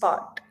most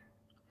part.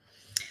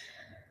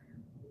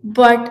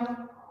 But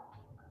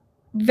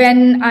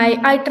when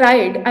I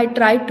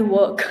tried to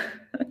work,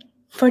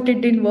 but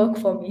it didn't work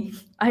for me.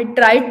 I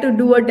tried to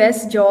do a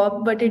desk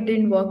job, but it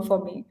didn't work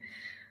for me.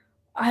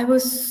 I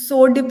was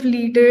so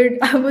depleted.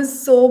 I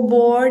was so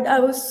bored. I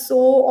was so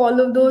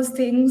all of those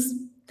things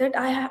that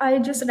I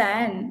just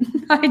ran.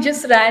 I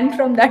just ran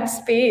from that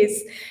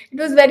space. It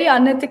was very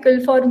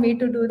unethical for me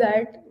to do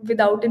that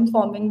without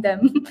informing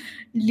them,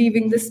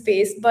 leaving the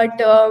space. But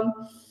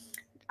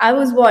I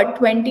was what,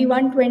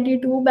 21,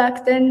 22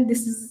 back then.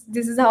 This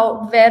is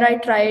how where I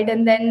tried,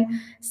 and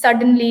then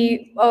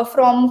suddenly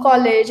from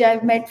college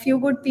I've met few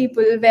good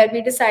people where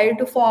we decided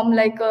to form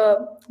like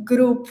a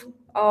group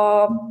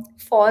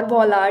for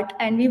wall art,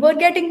 and we were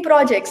getting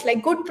projects,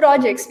 like good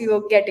projects we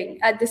were getting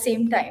at the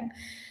same time.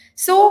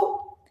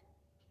 So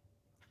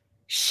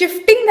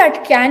shifting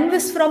that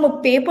canvas from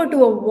a paper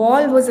to a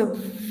wall was a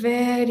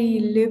very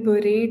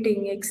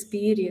liberating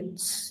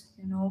experience.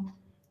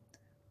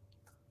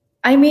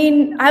 I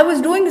mean, I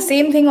was doing the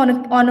same thing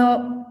on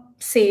a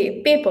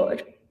say paper,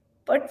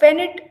 but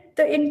when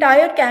the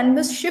entire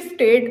canvas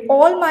shifted,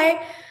 all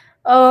my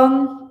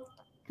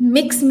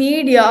mixed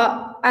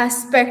media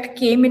aspect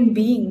came in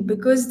being,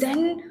 because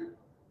then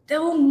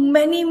there were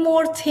many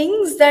more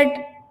things that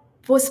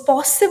was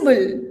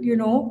possible.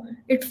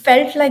 It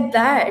felt like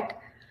that,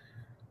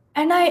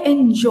 and I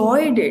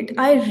enjoyed it.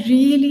 I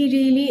really,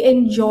 really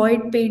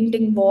enjoyed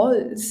painting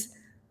walls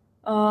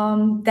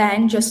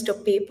than just a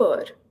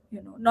paper.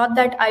 Not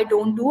that I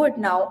don't do it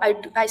now.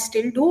 I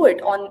still do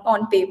it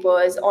on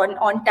papers,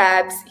 on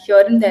tabs here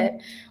and there,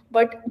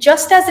 but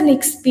just as an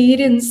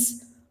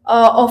experience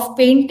of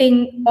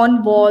painting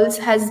on walls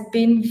has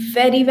been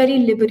very, very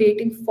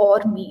liberating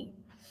for me.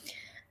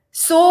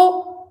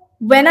 So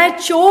when I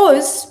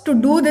chose to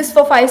do this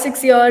for 5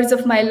 6 years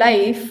of my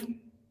life,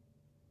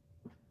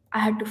 I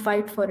had to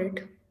fight for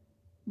it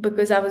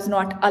because I was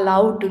not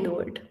allowed to do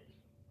it.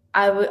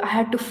 I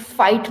had to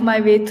fight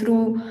my way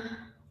through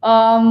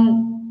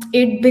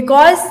it,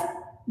 because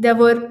there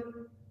were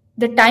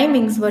the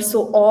timings were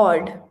so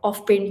odd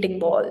of painting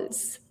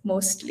walls.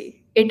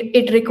 Mostly,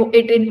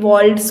 it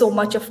involved so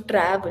much of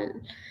travel.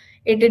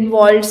 It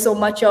involved so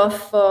much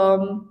of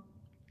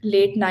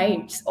late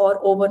nights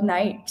or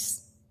overnights.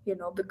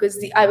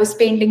 Because I was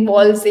painting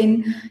walls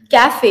in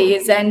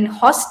cafes and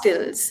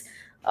hostels,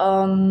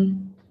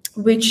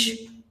 which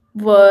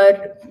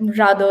were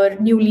rather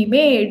newly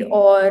made,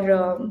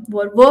 or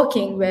were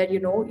working where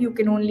you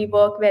can only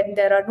work when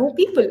there are no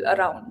people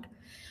around.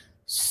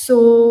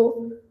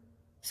 So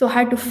I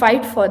had to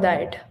fight for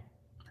that.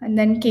 And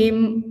then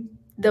came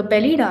the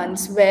belly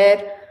dance,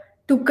 where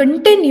to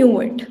continue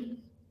it,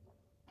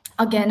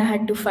 again I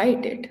had to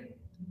fight it,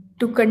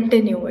 to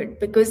continue it,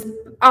 because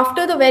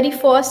after the very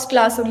first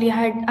class only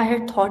I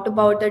had thought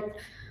about that.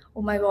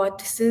 Oh my god,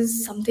 this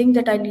is something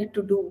that I need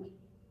to do,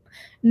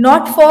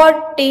 not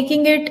for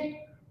taking it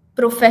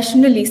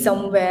professionally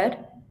somewhere,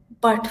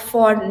 but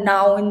for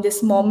now in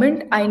this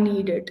moment I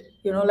need it,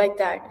 like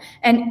that.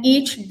 And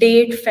each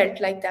day it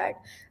felt like that.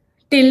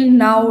 Till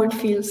now it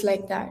feels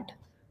like that.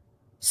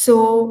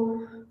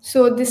 So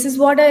this is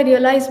what I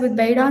realized with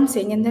belly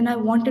dancing, and then I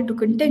wanted to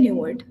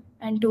continue it.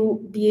 And to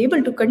be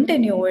able to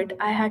continue it,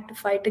 I had to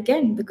fight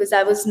again, because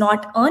I was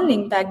not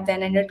earning back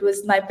then, and it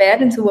was my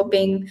parents who were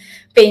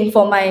paying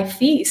for my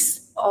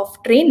fees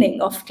of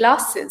training, of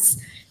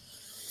classes.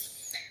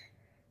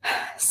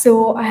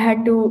 So I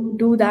had to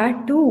do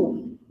that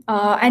too.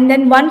 And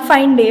then one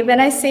fine day, when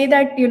I say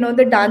that,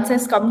 the dance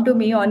has come to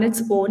me on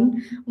its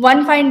own,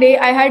 one fine day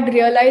I had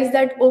realized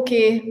that,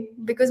 okay,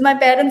 because my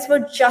parents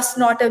were just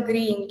not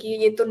agreeing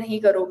कि ये तो नहीं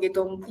करोगे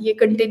तुम, ये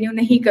continue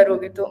नहीं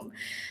करोगे तुम.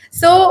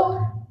 So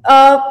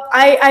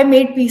I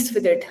made peace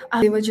with it.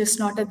 They were just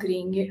not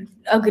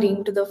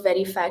agreeing to the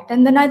very fact.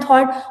 And then I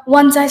thought,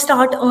 once I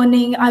start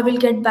earning, I will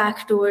get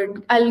back to it.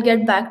 I'll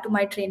get back to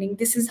my training.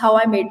 This is how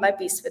I made my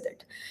peace with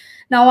it.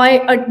 Now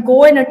I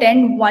go and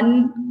attend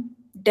one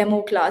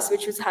demo class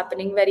which was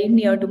happening very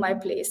near to my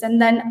place,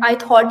 and then I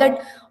thought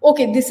that,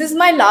 okay, this is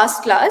my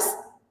last class,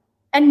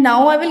 and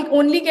now I will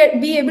only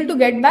be able to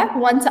get back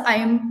once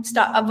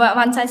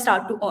I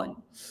start to earn.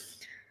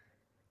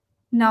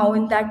 Now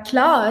in that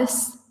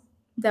class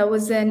there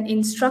was an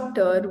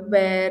instructor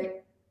where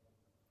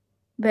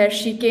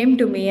she came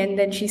to me, and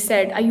then she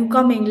said, are you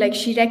coming? Like,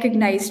 she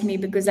recognized me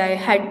because I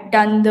had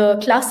done the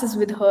classes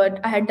with her,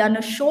 I had done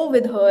a show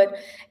with her,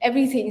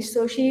 everything.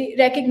 So she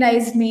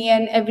recognized me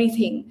and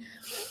everything.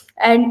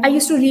 And I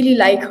used to really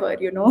like her.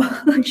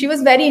 She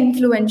was very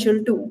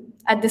influential too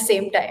at the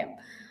same time.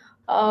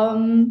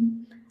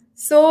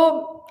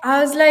 So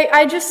I was like,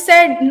 I just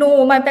said,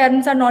 no, my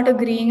parents are not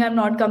agreeing, I'm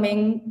not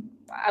coming.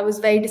 I was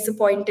very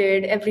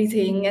disappointed,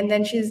 everything. And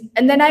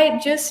then I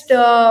just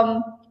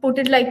put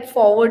it like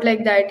forward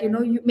like that,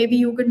 maybe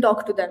you can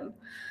talk to them.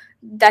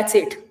 That's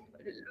it.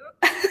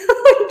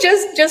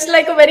 Just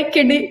like a very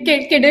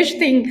kiddish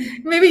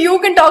thing. Maybe you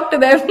can talk to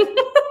them.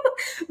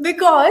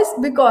 Because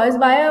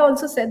why I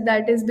also said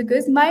that is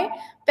because my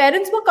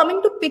parents were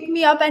coming to pick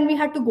me up and we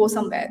had to go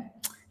somewhere.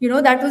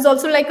 That was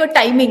also like a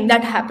timing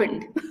that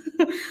happened.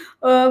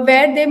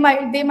 Where they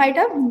might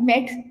have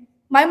met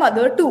my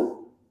mother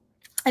too.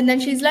 And then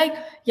she's like,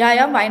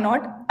 yeah, why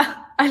not?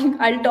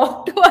 I'll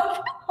talk to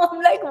her.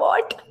 I'm like,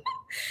 what?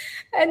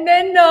 And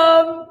then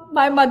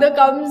my mother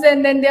comes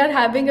and then they're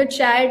having a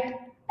chat.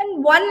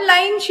 And one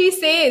line she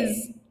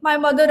says, my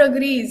mother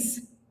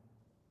agrees.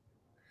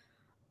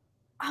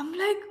 I'm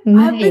like,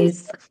 I've been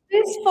Nice. saying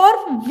this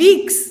for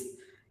weeks.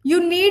 You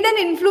need an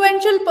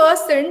influential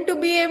person to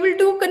be able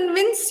to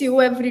convince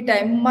you every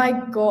time. My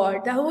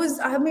God, that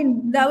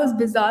was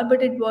bizarre,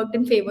 but it worked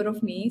in favor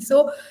of me.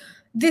 So,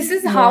 this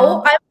is Yeah.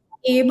 how I'm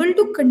able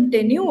to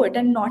continue it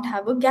and not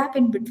have a gap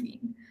in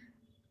between.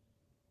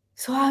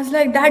 So I was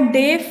like, that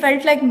day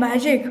felt like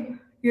magic.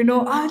 I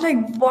was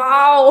like,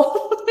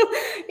 wow,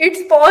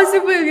 it's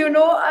possible.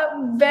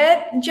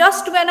 Where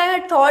just when I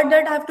had thought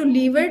that I have to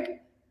leave it,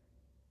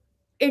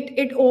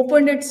 it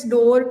opened its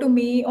door to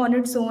me on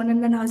its own,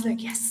 and then I was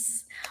like,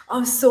 yes, I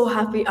was so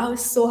happy. I was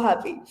so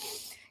happy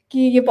कि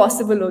ये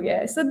possible हो गया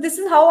है. So this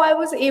is how I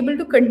was able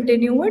to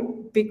continue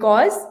it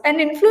because an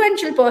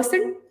influential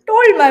person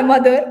told my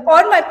mother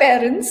or my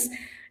parents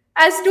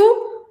as to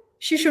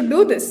she should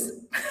do this.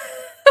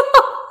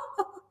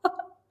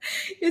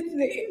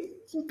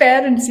 It's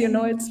parents,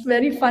 it's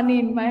very funny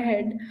in my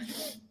head.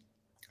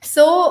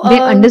 So They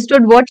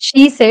understood what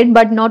she said,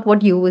 but not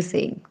what you were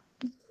saying.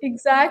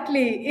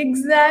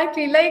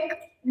 exactly. Like,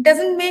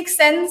 doesn't make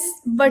sense,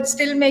 but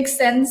still makes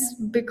sense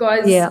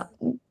because Yeah.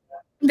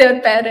 they're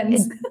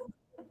parents. It-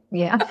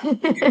 yeah.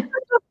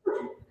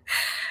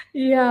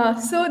 Yeah,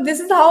 so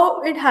this is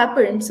how it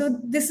happened. So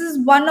this is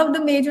one of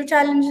the major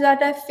challenges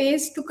that I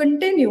faced to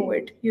continue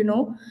it.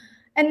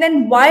 And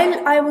then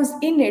while I was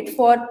in it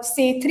for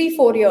say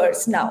 3-4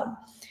 years now,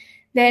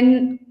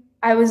 then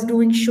I was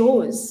doing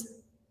shows.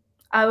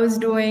 I was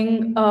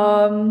doing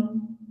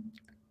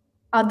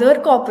other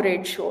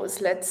corporate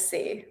shows, let's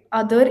say,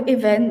 other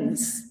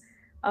events,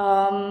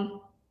 um,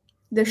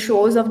 the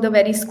shows of the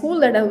very school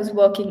that I was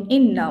working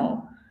in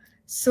now.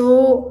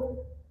 So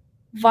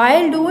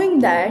while doing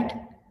that,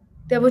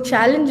 there were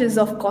challenges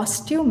of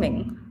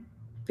costuming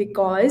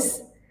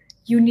because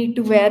you need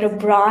to wear a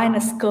bra and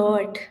a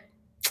skirt.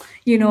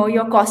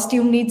 Your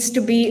costume needs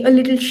to be a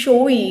little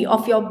showy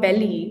of your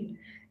belly,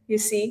 you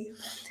see.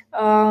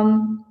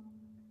 Um,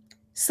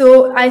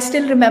 so I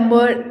still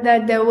remember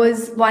that there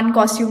was one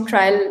costume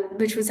trial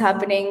which was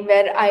happening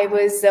where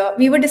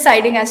we were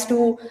deciding as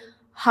to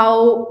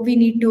how we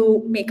need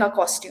to make our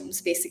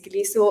costumes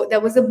basically. So there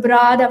was a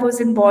bra that was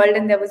involved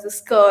and there was a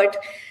skirt.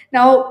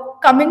 Now,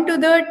 coming to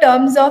the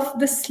terms of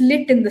the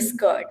slit in the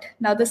skirt.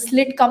 Now, the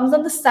slit comes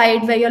on the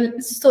side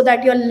so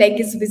that your leg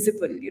is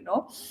visible.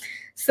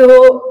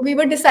 So we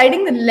were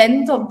deciding the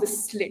length of the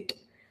slit.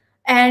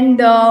 And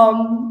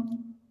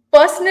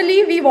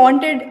personally, we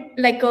wanted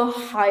like a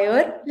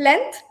higher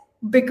length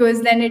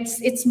because then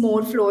it's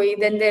more flowy,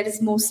 then there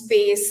is more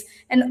space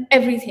and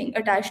everything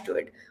attached to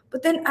it.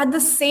 But then at the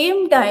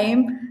same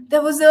time,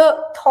 there was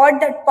a thought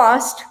that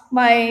passed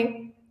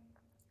my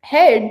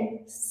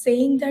head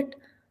saying that,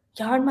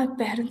 yeah, my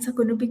parents are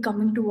going to be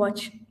coming to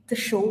watch the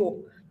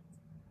show.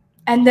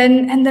 And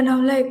then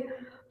I'm like,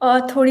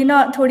 थोड़ी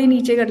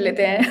नीचे कर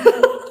लेते हैं.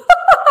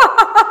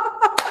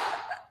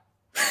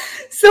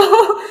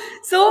 So,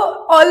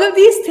 so all of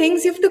these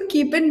things you have to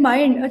keep in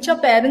mind. Acha,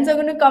 parents are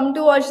going to come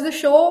to watch the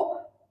show.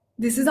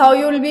 This is how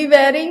you will be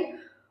wearing.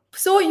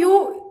 So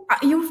you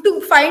have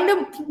to find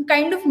a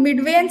kind of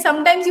midway, and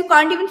sometimes you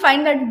can't even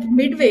find that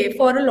midway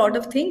for a lot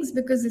of things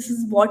because this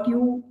is what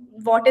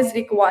is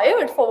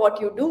required for what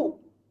you do.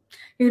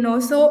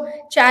 So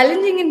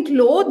challenging in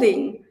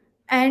clothing,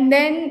 and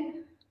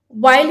then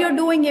while you're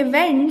doing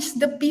events,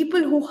 the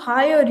people who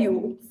hire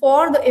you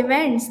for the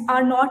events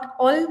are not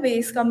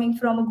always coming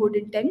from a good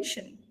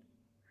intention.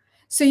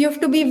 So you have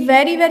to be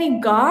very, very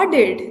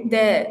guarded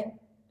there,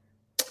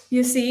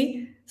 you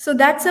see. So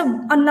that's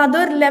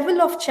another level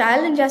of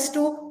challenge as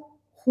to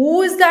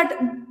who is that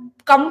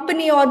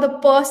company or the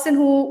person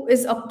who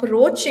is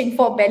approaching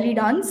for belly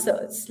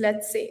dancers,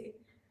 let's say,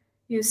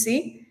 you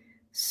see.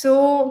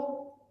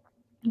 So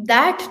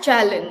that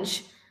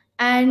challenge.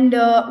 And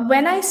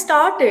when I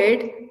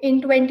started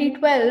in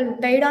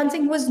 2012, belly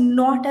dancing was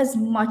not as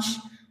much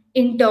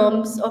in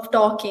terms of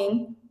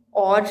talking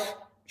or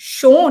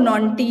shown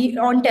on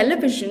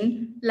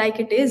television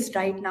like it is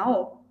right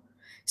now.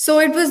 So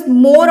it was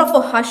more of a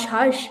hush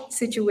hush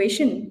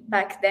situation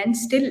back then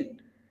still.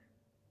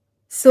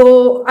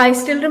 So I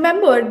still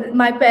remember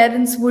my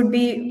parents would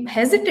be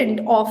hesitant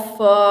of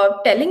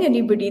telling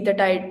anybody that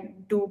I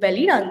do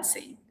belly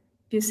dancing,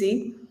 you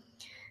see,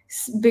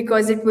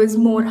 because it was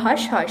more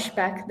hush hush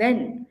back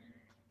then.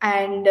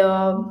 And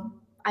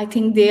I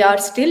think they are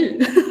still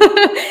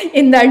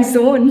in that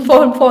zone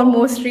for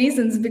most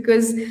reasons,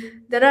 because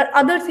there are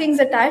other things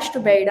attached to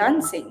belly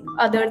dancing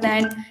other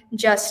than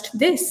just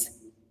this.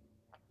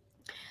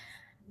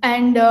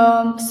 And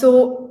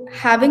so,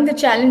 having the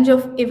challenge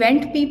of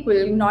event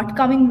people not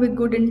coming with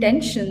good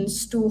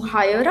intentions to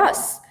hire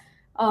us,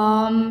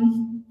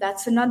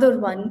 that's another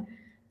one.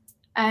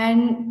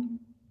 And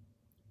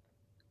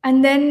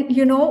then,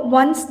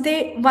 once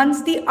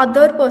the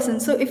other person,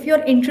 so if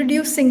you're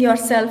introducing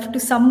yourself to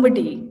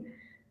somebody,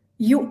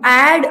 you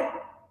add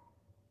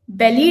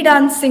belly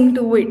dancing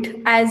to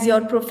it as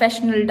your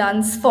professional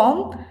dance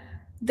form,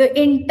 the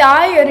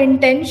entire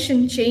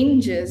intention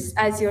changes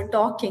as you're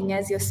talking,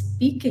 as you're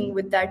speaking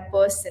with that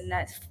person,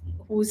 as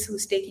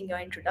who's taking your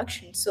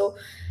introduction. So,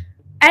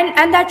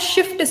 and that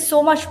shift is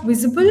so much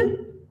visible,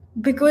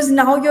 because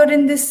now you're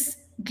in this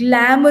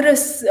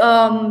glamorous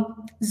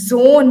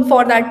zone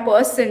for that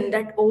person,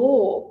 that,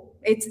 oh,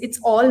 it's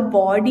all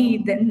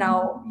body then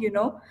now,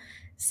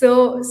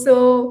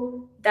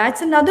 so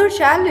that's another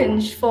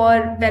challenge.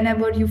 For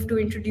whenever you have to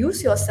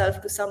introduce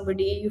yourself to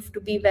somebody, you have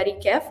to be very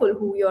careful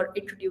who you're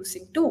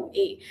introducing to,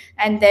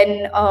 and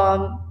then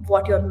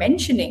what you're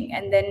mentioning,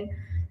 and then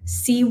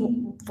see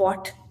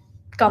what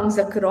comes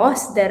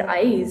across their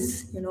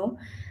eyes,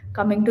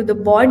 coming to the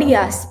body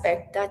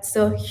aspect. That's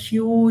a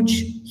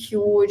huge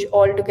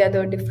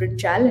altogether different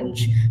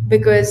challenge,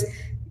 because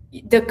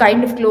the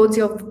kind of clothes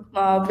you're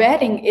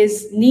wearing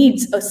is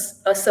needs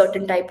a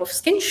certain type of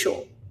skin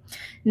show.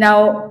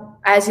 Now,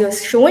 as you're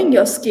showing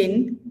your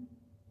skin,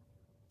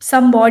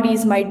 some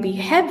bodies might be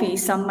heavy,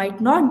 some might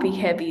not be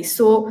heavy.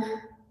 So,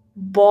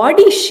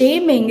 body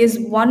shaming is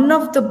one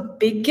of the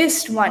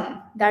biggest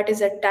one that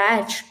is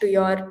attached to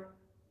your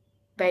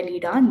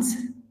belly dance.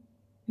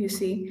 You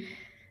see,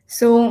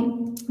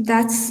 so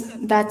that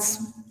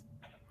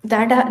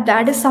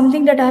is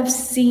something that I've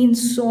seen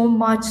so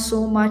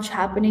much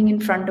happening in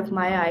front of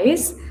my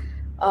eyes,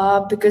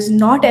 because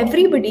not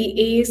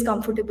everybody is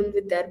comfortable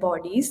with their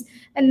bodies,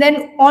 and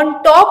then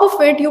on top of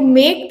it you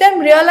make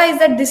them realize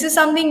that this is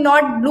something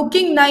not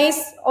looking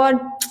nice, or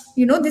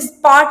this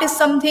part is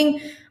something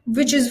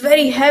which is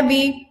very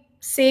heavy.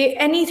 Say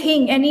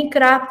anything, any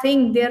crap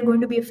thing, they are going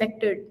to be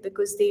affected,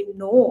 because they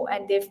know,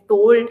 and they've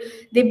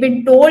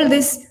been told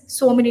this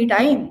so many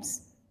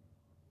times.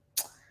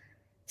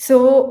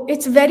 So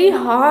it's very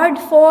hard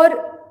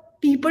for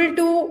people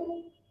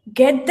to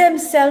get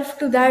themselves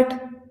to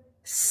that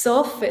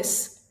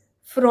surface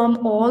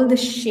from all the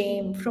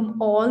shame,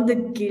 from all the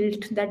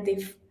guilt that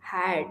they've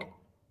had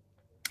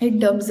in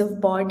terms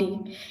of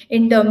body,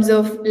 in terms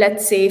of,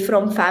 let's say,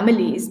 from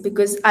families,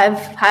 because I've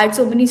had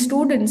so many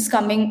students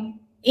coming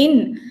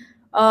in,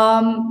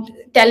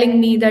 telling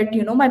me that,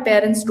 my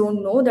parents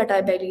don't know that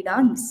I belly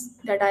dance,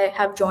 that I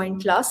have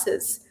joined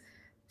classes.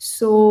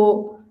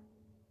 So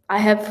I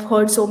have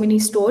heard so many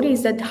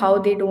stories that how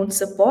they don't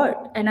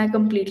support, and I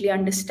completely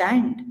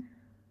understand.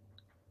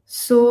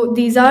 So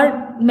these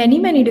are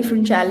many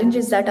different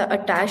challenges that are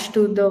attached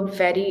to the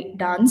very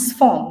dance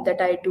form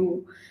that I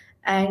do,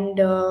 and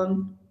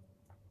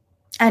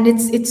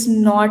it's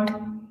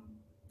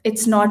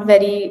not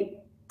very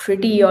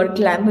pretty or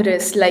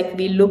glamorous like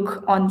we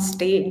look on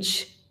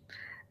stage,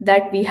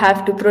 that we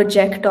have to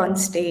project on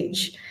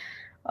stage.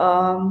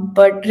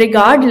 But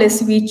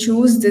regardless, we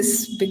choose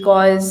this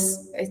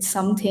because it's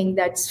something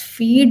that's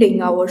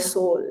feeding our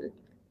soul,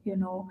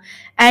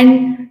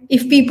 and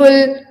if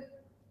people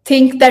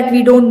think that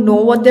we don't know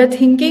what they're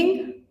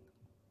thinking,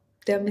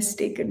 they're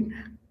mistaken.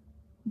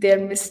 They're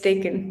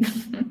mistaken.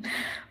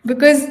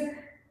 Because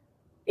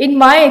in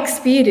my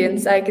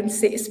experience, I can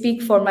say,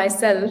 speak for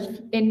myself.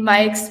 In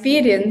my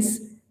experience,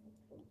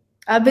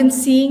 I've been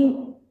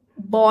seeing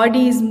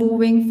bodies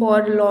moving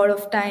for a lot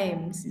of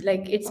times.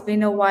 Like, it's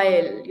been a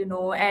while,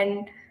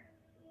 and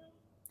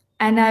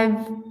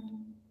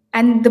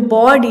and the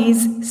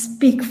bodies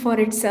speak for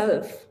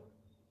itself.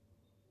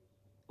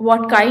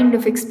 What kind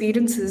of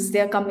experiences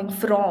they're coming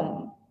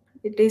from.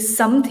 It is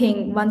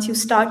something, once you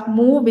start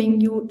moving,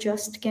 you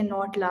just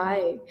cannot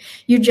lie.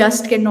 You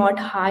just cannot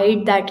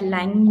hide that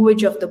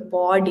language of the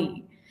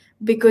body,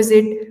 because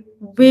it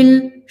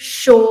will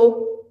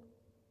show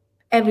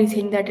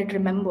everything that it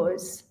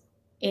remembers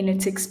in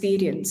its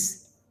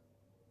experience,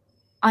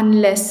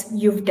 unless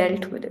you've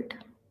dealt with it,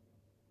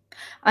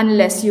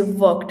 unless you've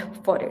worked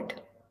for it.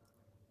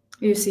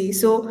 You see,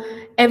 so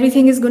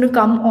everything is going to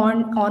come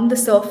on the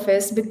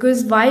surface,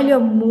 because while you're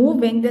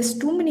moving, there's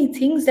too many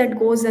things that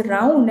goes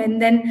around,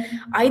 and then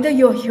either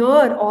you're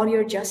here or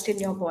you're just in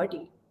your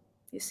body.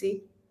 You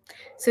see,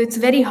 so it's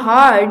very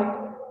hard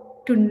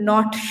to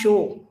not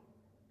show.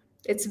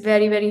 It's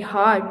very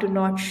hard to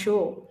not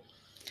show.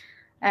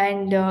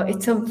 And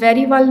it's a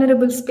very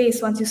vulnerable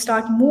space. Once you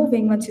start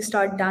moving, once you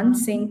start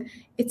dancing,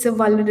 it's a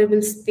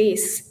vulnerable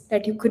space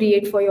that you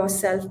create for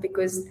yourself,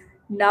 because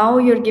now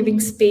you're giving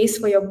space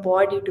for your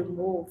body to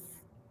move.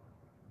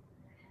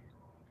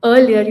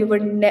 Earlier,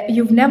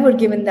 you've never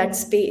given that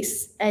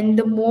space, and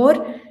the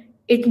more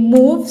it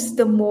moves,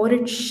 the more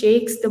it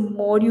shakes, the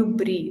more you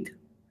breathe,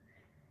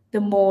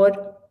 the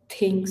more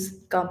things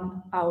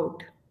come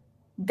out.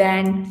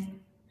 than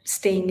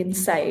staying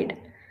inside.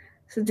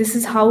 So this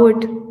is how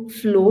it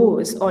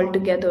flows all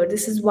together.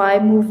 This is why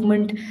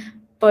movement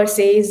per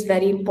se is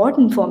very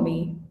important for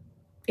me.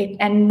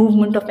 And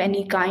movement of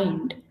any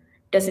kind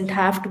doesn't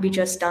have to be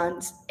just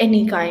dance,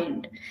 any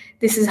kind.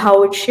 This is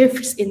how it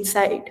shifts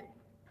inside.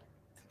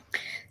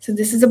 So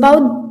this is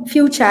about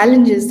few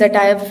challenges that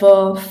I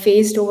have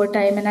faced over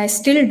time, and I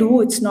still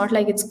do. It's not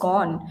like it's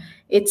gone.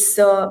 It's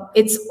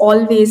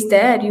always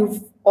there.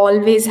 You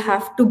always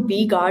have to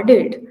be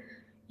guarded.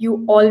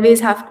 You always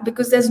have to,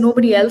 because there's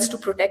nobody else to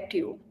protect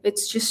you.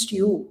 It's just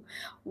you.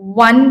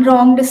 One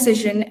wrong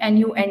decision, and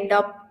you end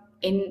up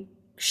in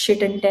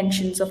shit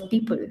intentions of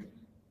people.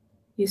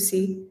 You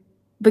see,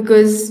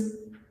 because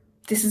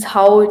this is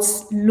how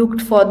it's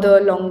looked for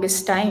the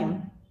longest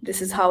time.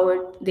 This is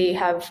how they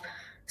have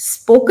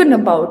spoken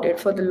about it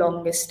for the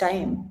longest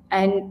time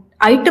and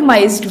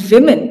itemized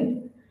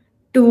women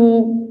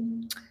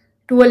to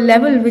to a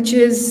level which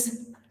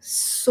is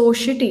so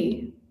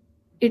shitty.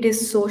 It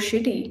is so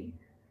shitty.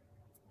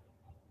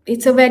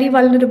 It's a very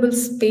vulnerable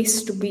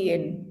space to be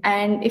in,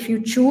 and if you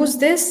choose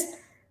this,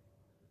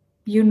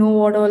 you know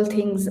what all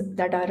things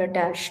that are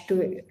attached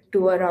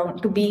to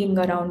around to being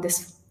around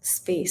this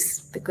space,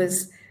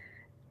 because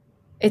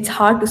it's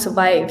hard to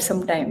survive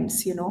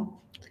sometimes,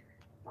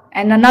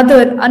 and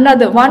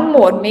another one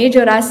more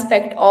major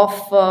aspect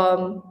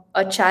of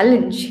a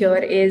challenge here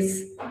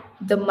is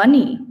the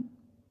money.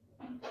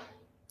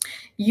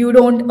 You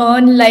don't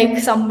earn like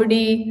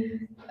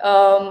somebody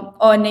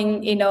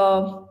earning in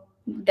a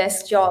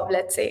desk job,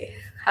 let's say,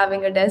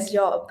 having a desk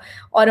job,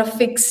 or a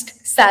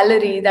fixed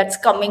salary that's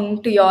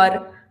coming to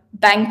your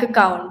bank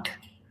account.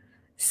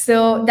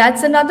 So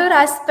that's another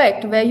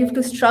aspect where you have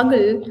to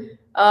struggle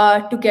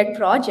to get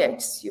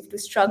projects. You have to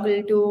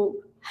struggle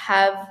to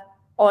have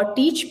or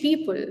teach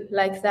people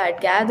like that,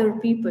 gather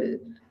people,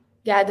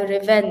 gather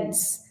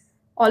events,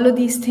 all of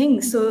these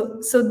things.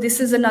 So this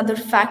is another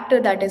factor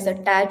that is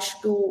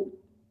attached to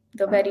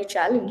the very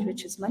challenge,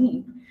 which is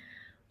money.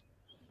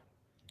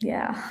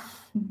 Yeah.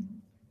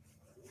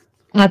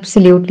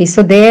 Absolutely.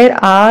 So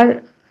there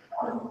are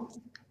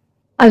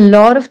a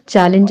lot of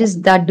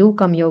challenges that do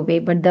come your way,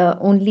 but the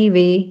only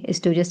way is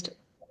to just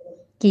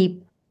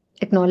keep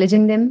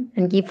acknowledging them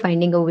and keep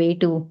finding a way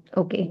to,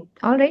 okay,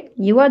 all right,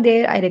 you are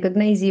there. I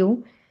recognize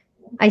you.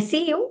 I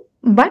see you,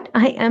 but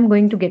I am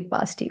going to get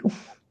past you.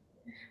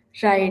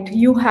 Right.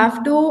 You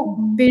have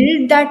to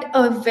build that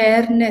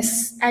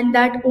awareness, and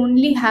that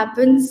only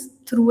happens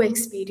through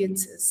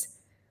experiences.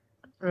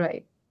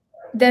 Right.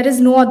 There is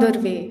no other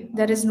way.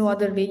 There is no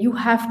other way. You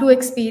have to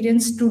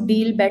experience to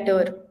deal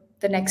better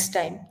the next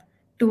time,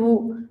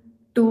 to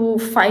to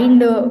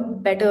find a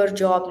better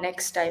job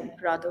next time,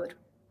 rather.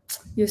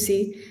 You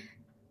see.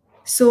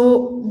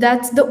 So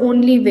that's the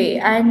only way,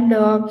 and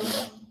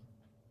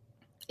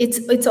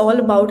it's all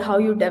about how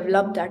you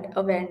develop that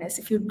awareness.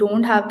 If you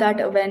don't have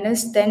that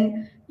awareness,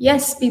 then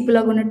yes, people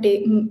are going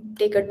to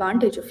take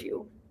advantage of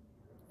you.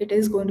 It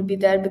is going to be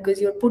there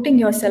because you're putting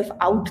yourself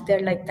out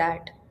there like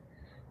that,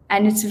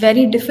 and it's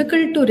very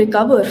difficult to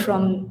recover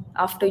from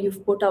after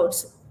you've put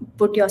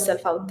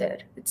yourself out there.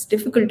 It's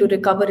difficult to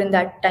recover in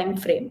that time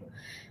frame,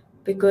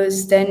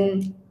 because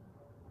then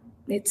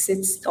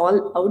it's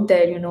all out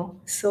there,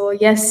 so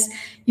yes,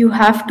 you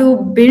have to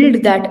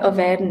build that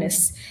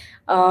awareness,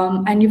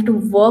 and you have to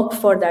work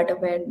for that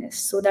awareness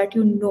so that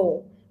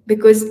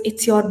because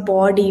it's your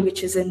body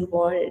which is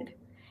involved.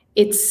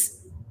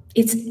 It's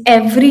it's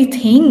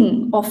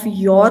everything of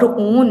your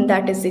own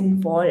that is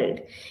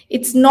involved.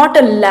 It's not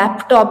a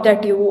laptop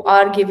that you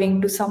are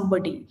giving to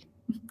somebody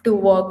to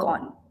work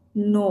on.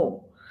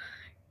 No,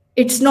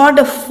 it's not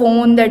a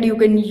phone that you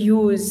can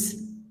use.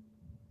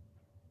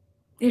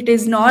 It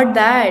is not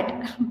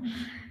that.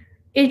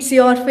 It's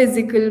your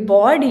physical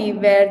body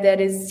where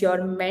there is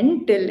your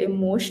mental,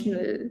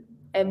 emotional,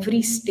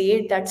 every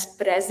state that's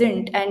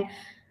present. And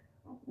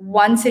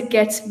once it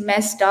gets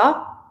messed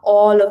up,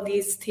 all of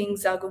these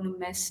things are going to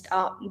messed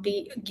up,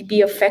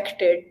 be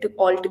affected to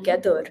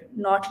altogether,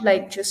 not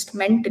like just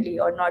mentally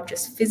or not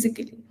just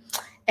physically.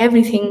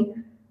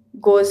 Everything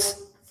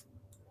goes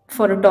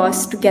for a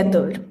toss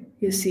together,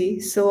 you see.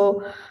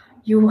 So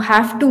you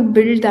have to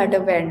build that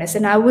awareness,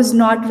 and I was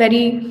not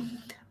very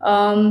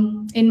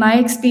in my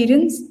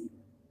experience,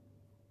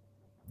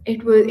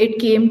 it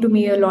came to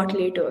me a lot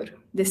later,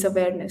 this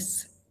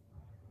awareness,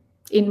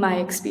 in my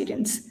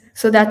experience.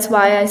 So that's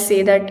why I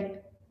say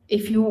that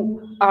if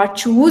you are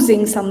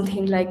choosing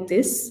something like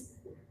this,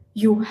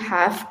 you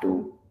have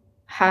to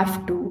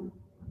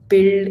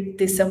build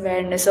this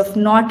awareness of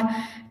not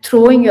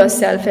throwing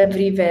yourself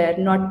everywhere,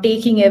 not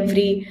taking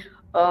every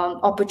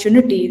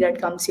opportunity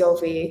that comes your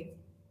way.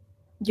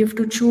 You have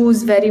to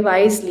choose very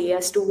wisely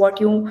as to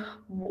what you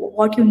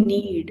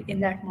need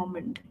in that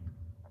moment,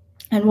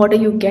 and what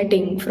are you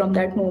getting from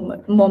that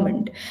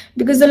moment.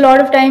 Because a lot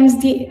of times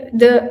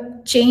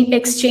the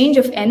exchange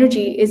of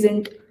energy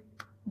isn't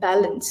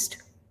balanced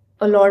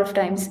a lot of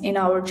times in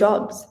our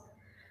jobs,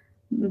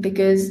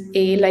 because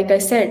like I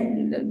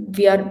said,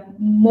 we are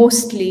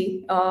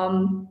mostly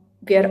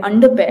we are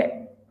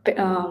underpaid,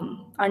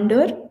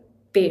 under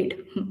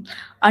paid,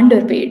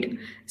 underpaid.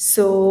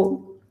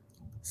 So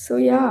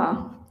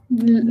yeah,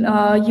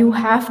 you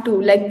have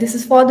to, like, this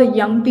is for the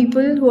young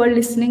people who are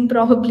listening.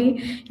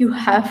 Probably you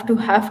have to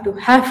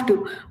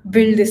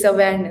build this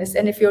awareness.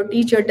 And if your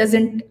teacher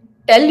doesn't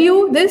tell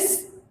you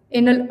this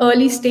in an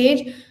early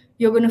stage,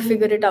 you're going to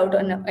figure it out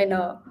in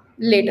a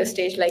later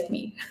stage, like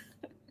me.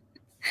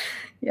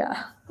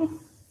 Yeah.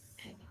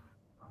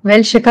 Well,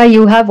 Shikha,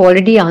 you have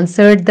already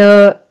answered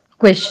the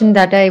question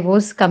that I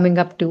was coming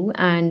up to,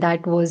 and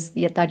that was,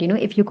 yeah, that,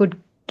 if you could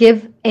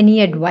give any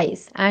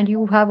advice, and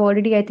you have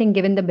already, I think,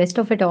 given the best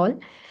of it all.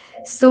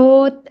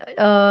 So,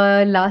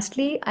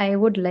 lastly, I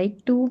would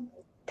like to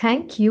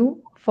thank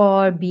you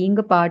for being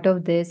a part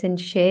of this and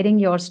sharing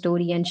your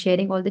story and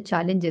sharing all the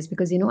challenges,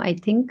 because, I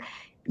think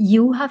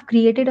you have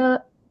created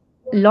a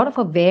lot of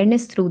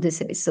awareness through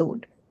this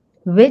episode,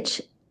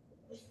 which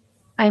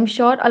I'm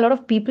sure a lot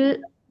of people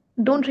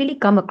don't really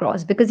come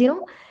across, because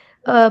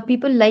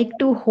people like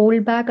to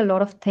hold back a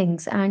lot of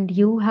things, and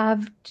you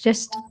have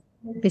just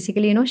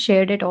basically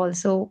shared it all.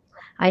 So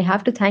I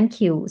have to thank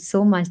you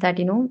so much that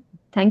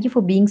thank you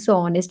for being so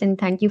honest, and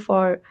thank you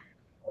for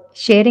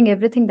sharing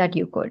everything that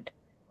you could.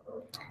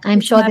 I'm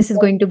It's sure my this is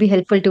going to be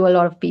helpful to a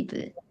lot of people.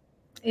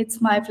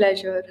 It's my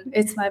pleasure.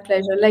 It's my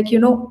pleasure. Like,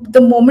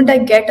 the moment I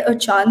get a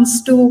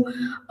chance to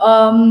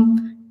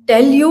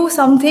tell you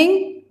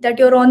something that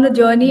you're on a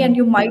journey and Mm.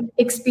 you might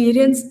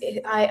experience,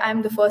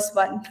 I'm the first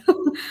one.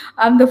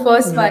 I'm the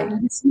first Right.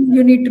 one. Listen,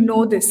 you need to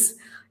know this.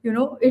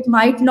 You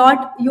might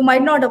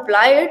not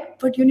apply it,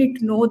 but you need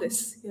to know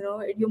this.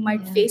 You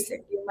might Yeah. face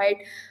it. You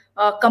might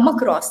come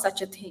across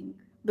such a thing,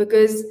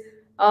 because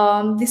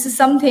this is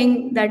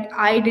something that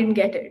I didn't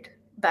get it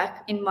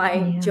back in my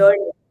Yeah.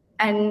 journey.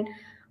 And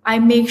I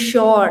make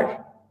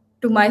sure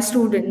to my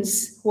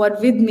students who are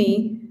with me,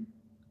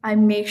 I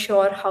make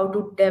sure how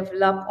to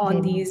develop on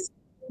Then. these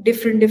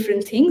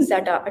different things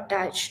that are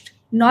attached.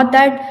 Not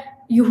that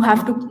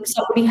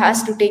somebody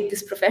has to take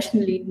this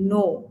professionally.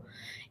 No.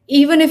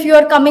 Even if you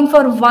are coming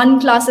for one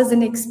class as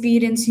an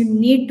experience, you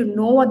need to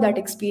know what that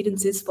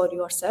experience is for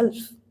yourself.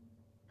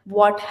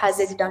 What has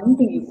Yes. it done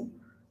to you?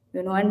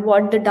 And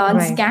what the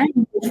dance Right. can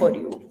do for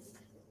you.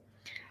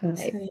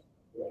 Right. So,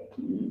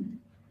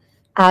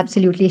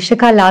 Absolutely.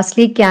 Shikha,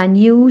 lastly, can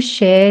you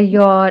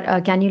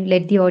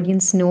let the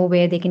audience know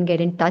where they can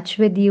get in touch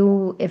with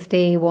you if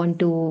they want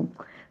to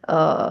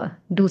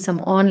do some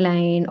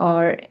online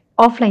or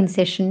offline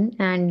session,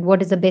 and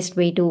what is the best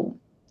way to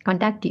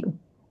contact you?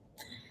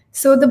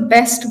 So the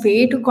best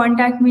way to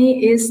contact me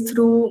is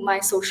through my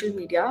social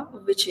media,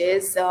 which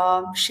is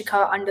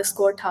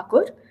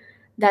Shikha_Thakur.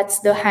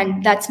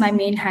 That's my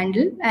main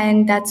handle,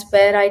 and that's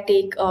where I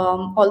take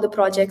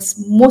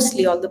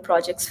mostly all the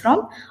projects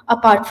from,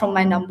 apart from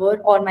my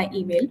number or my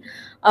email.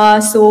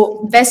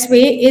 So best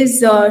way is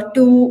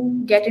to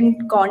get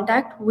in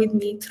contact with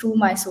me through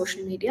my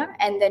social media,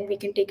 and then we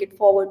can take it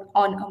forward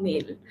on a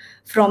mail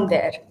from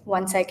there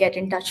once I get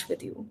in touch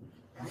with you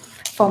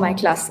for my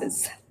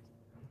classes.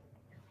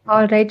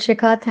 All right,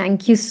 Shikha,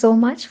 thank you so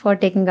much for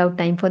taking out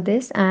time for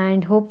this.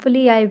 And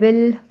hopefully, I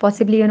will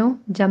possibly,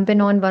 jump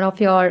in on one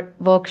of your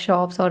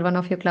workshops or one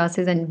of your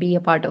classes and be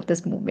a part of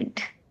this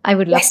movement. I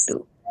would love Yes.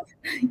 to.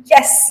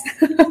 Yes.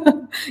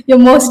 You're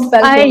most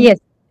welcome. Yes.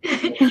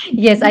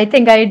 Yes, I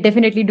think I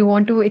definitely do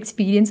want to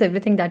experience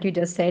everything that you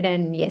just said.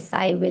 And yes,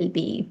 I will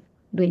be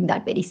doing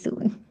that very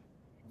soon.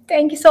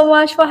 Thank you so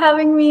much for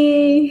having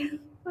me.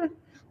 It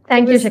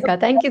Thank you, was so, Shikha.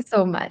 Thank you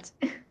so much.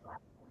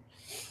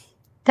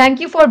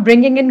 Thank you for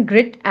bringing in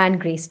grit and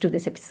grace to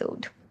this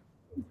episode.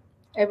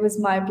 it was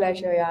my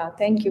pleasure. Yeah.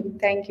 Thank you.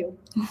 Thank you.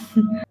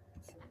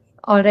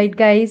 All right,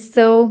 guys.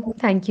 So,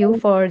 thank you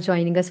for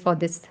joining us for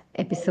this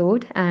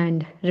episode.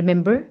 And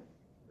remember,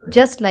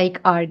 just like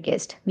our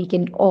guest, we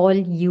can all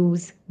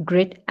use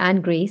grit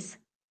and grace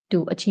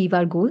to achieve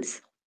our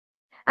goals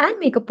and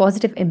make a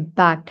positive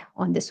impact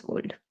on this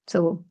world.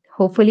 So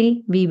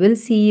hopefully we will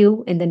see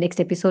you in the next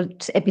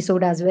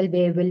episode as well,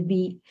 where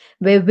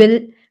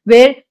will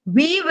where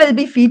we will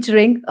be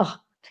featuring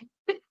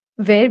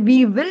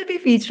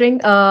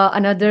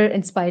another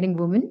inspiring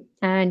woman,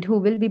 and who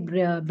will be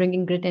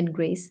bringing grit and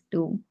grace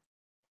to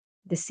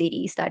the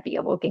series that we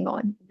are working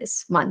on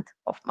this month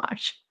of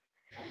March.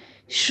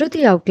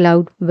 Shruti Out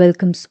Loud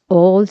welcomes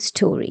all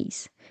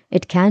stories.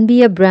 It can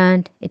be a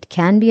brand, it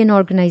can be an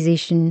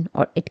organization,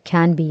 or it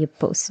can be a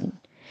person.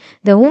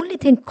 The only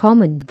thing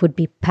common would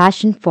be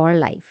passion for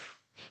life.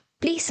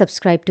 Please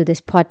subscribe to this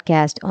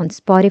podcast on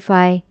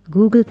Spotify,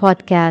 Google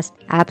Podcast,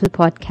 Apple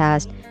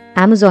Podcast,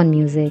 Amazon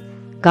Music,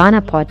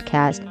 Ghana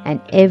Podcast,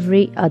 and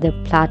every other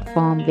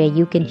platform where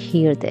you can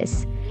hear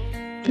this.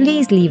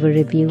 Please leave a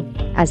review,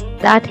 as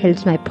that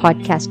helps my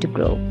podcast to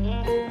grow.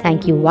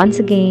 Thank you once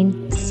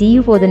again. See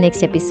you for the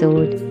next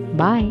episode.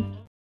 Bye.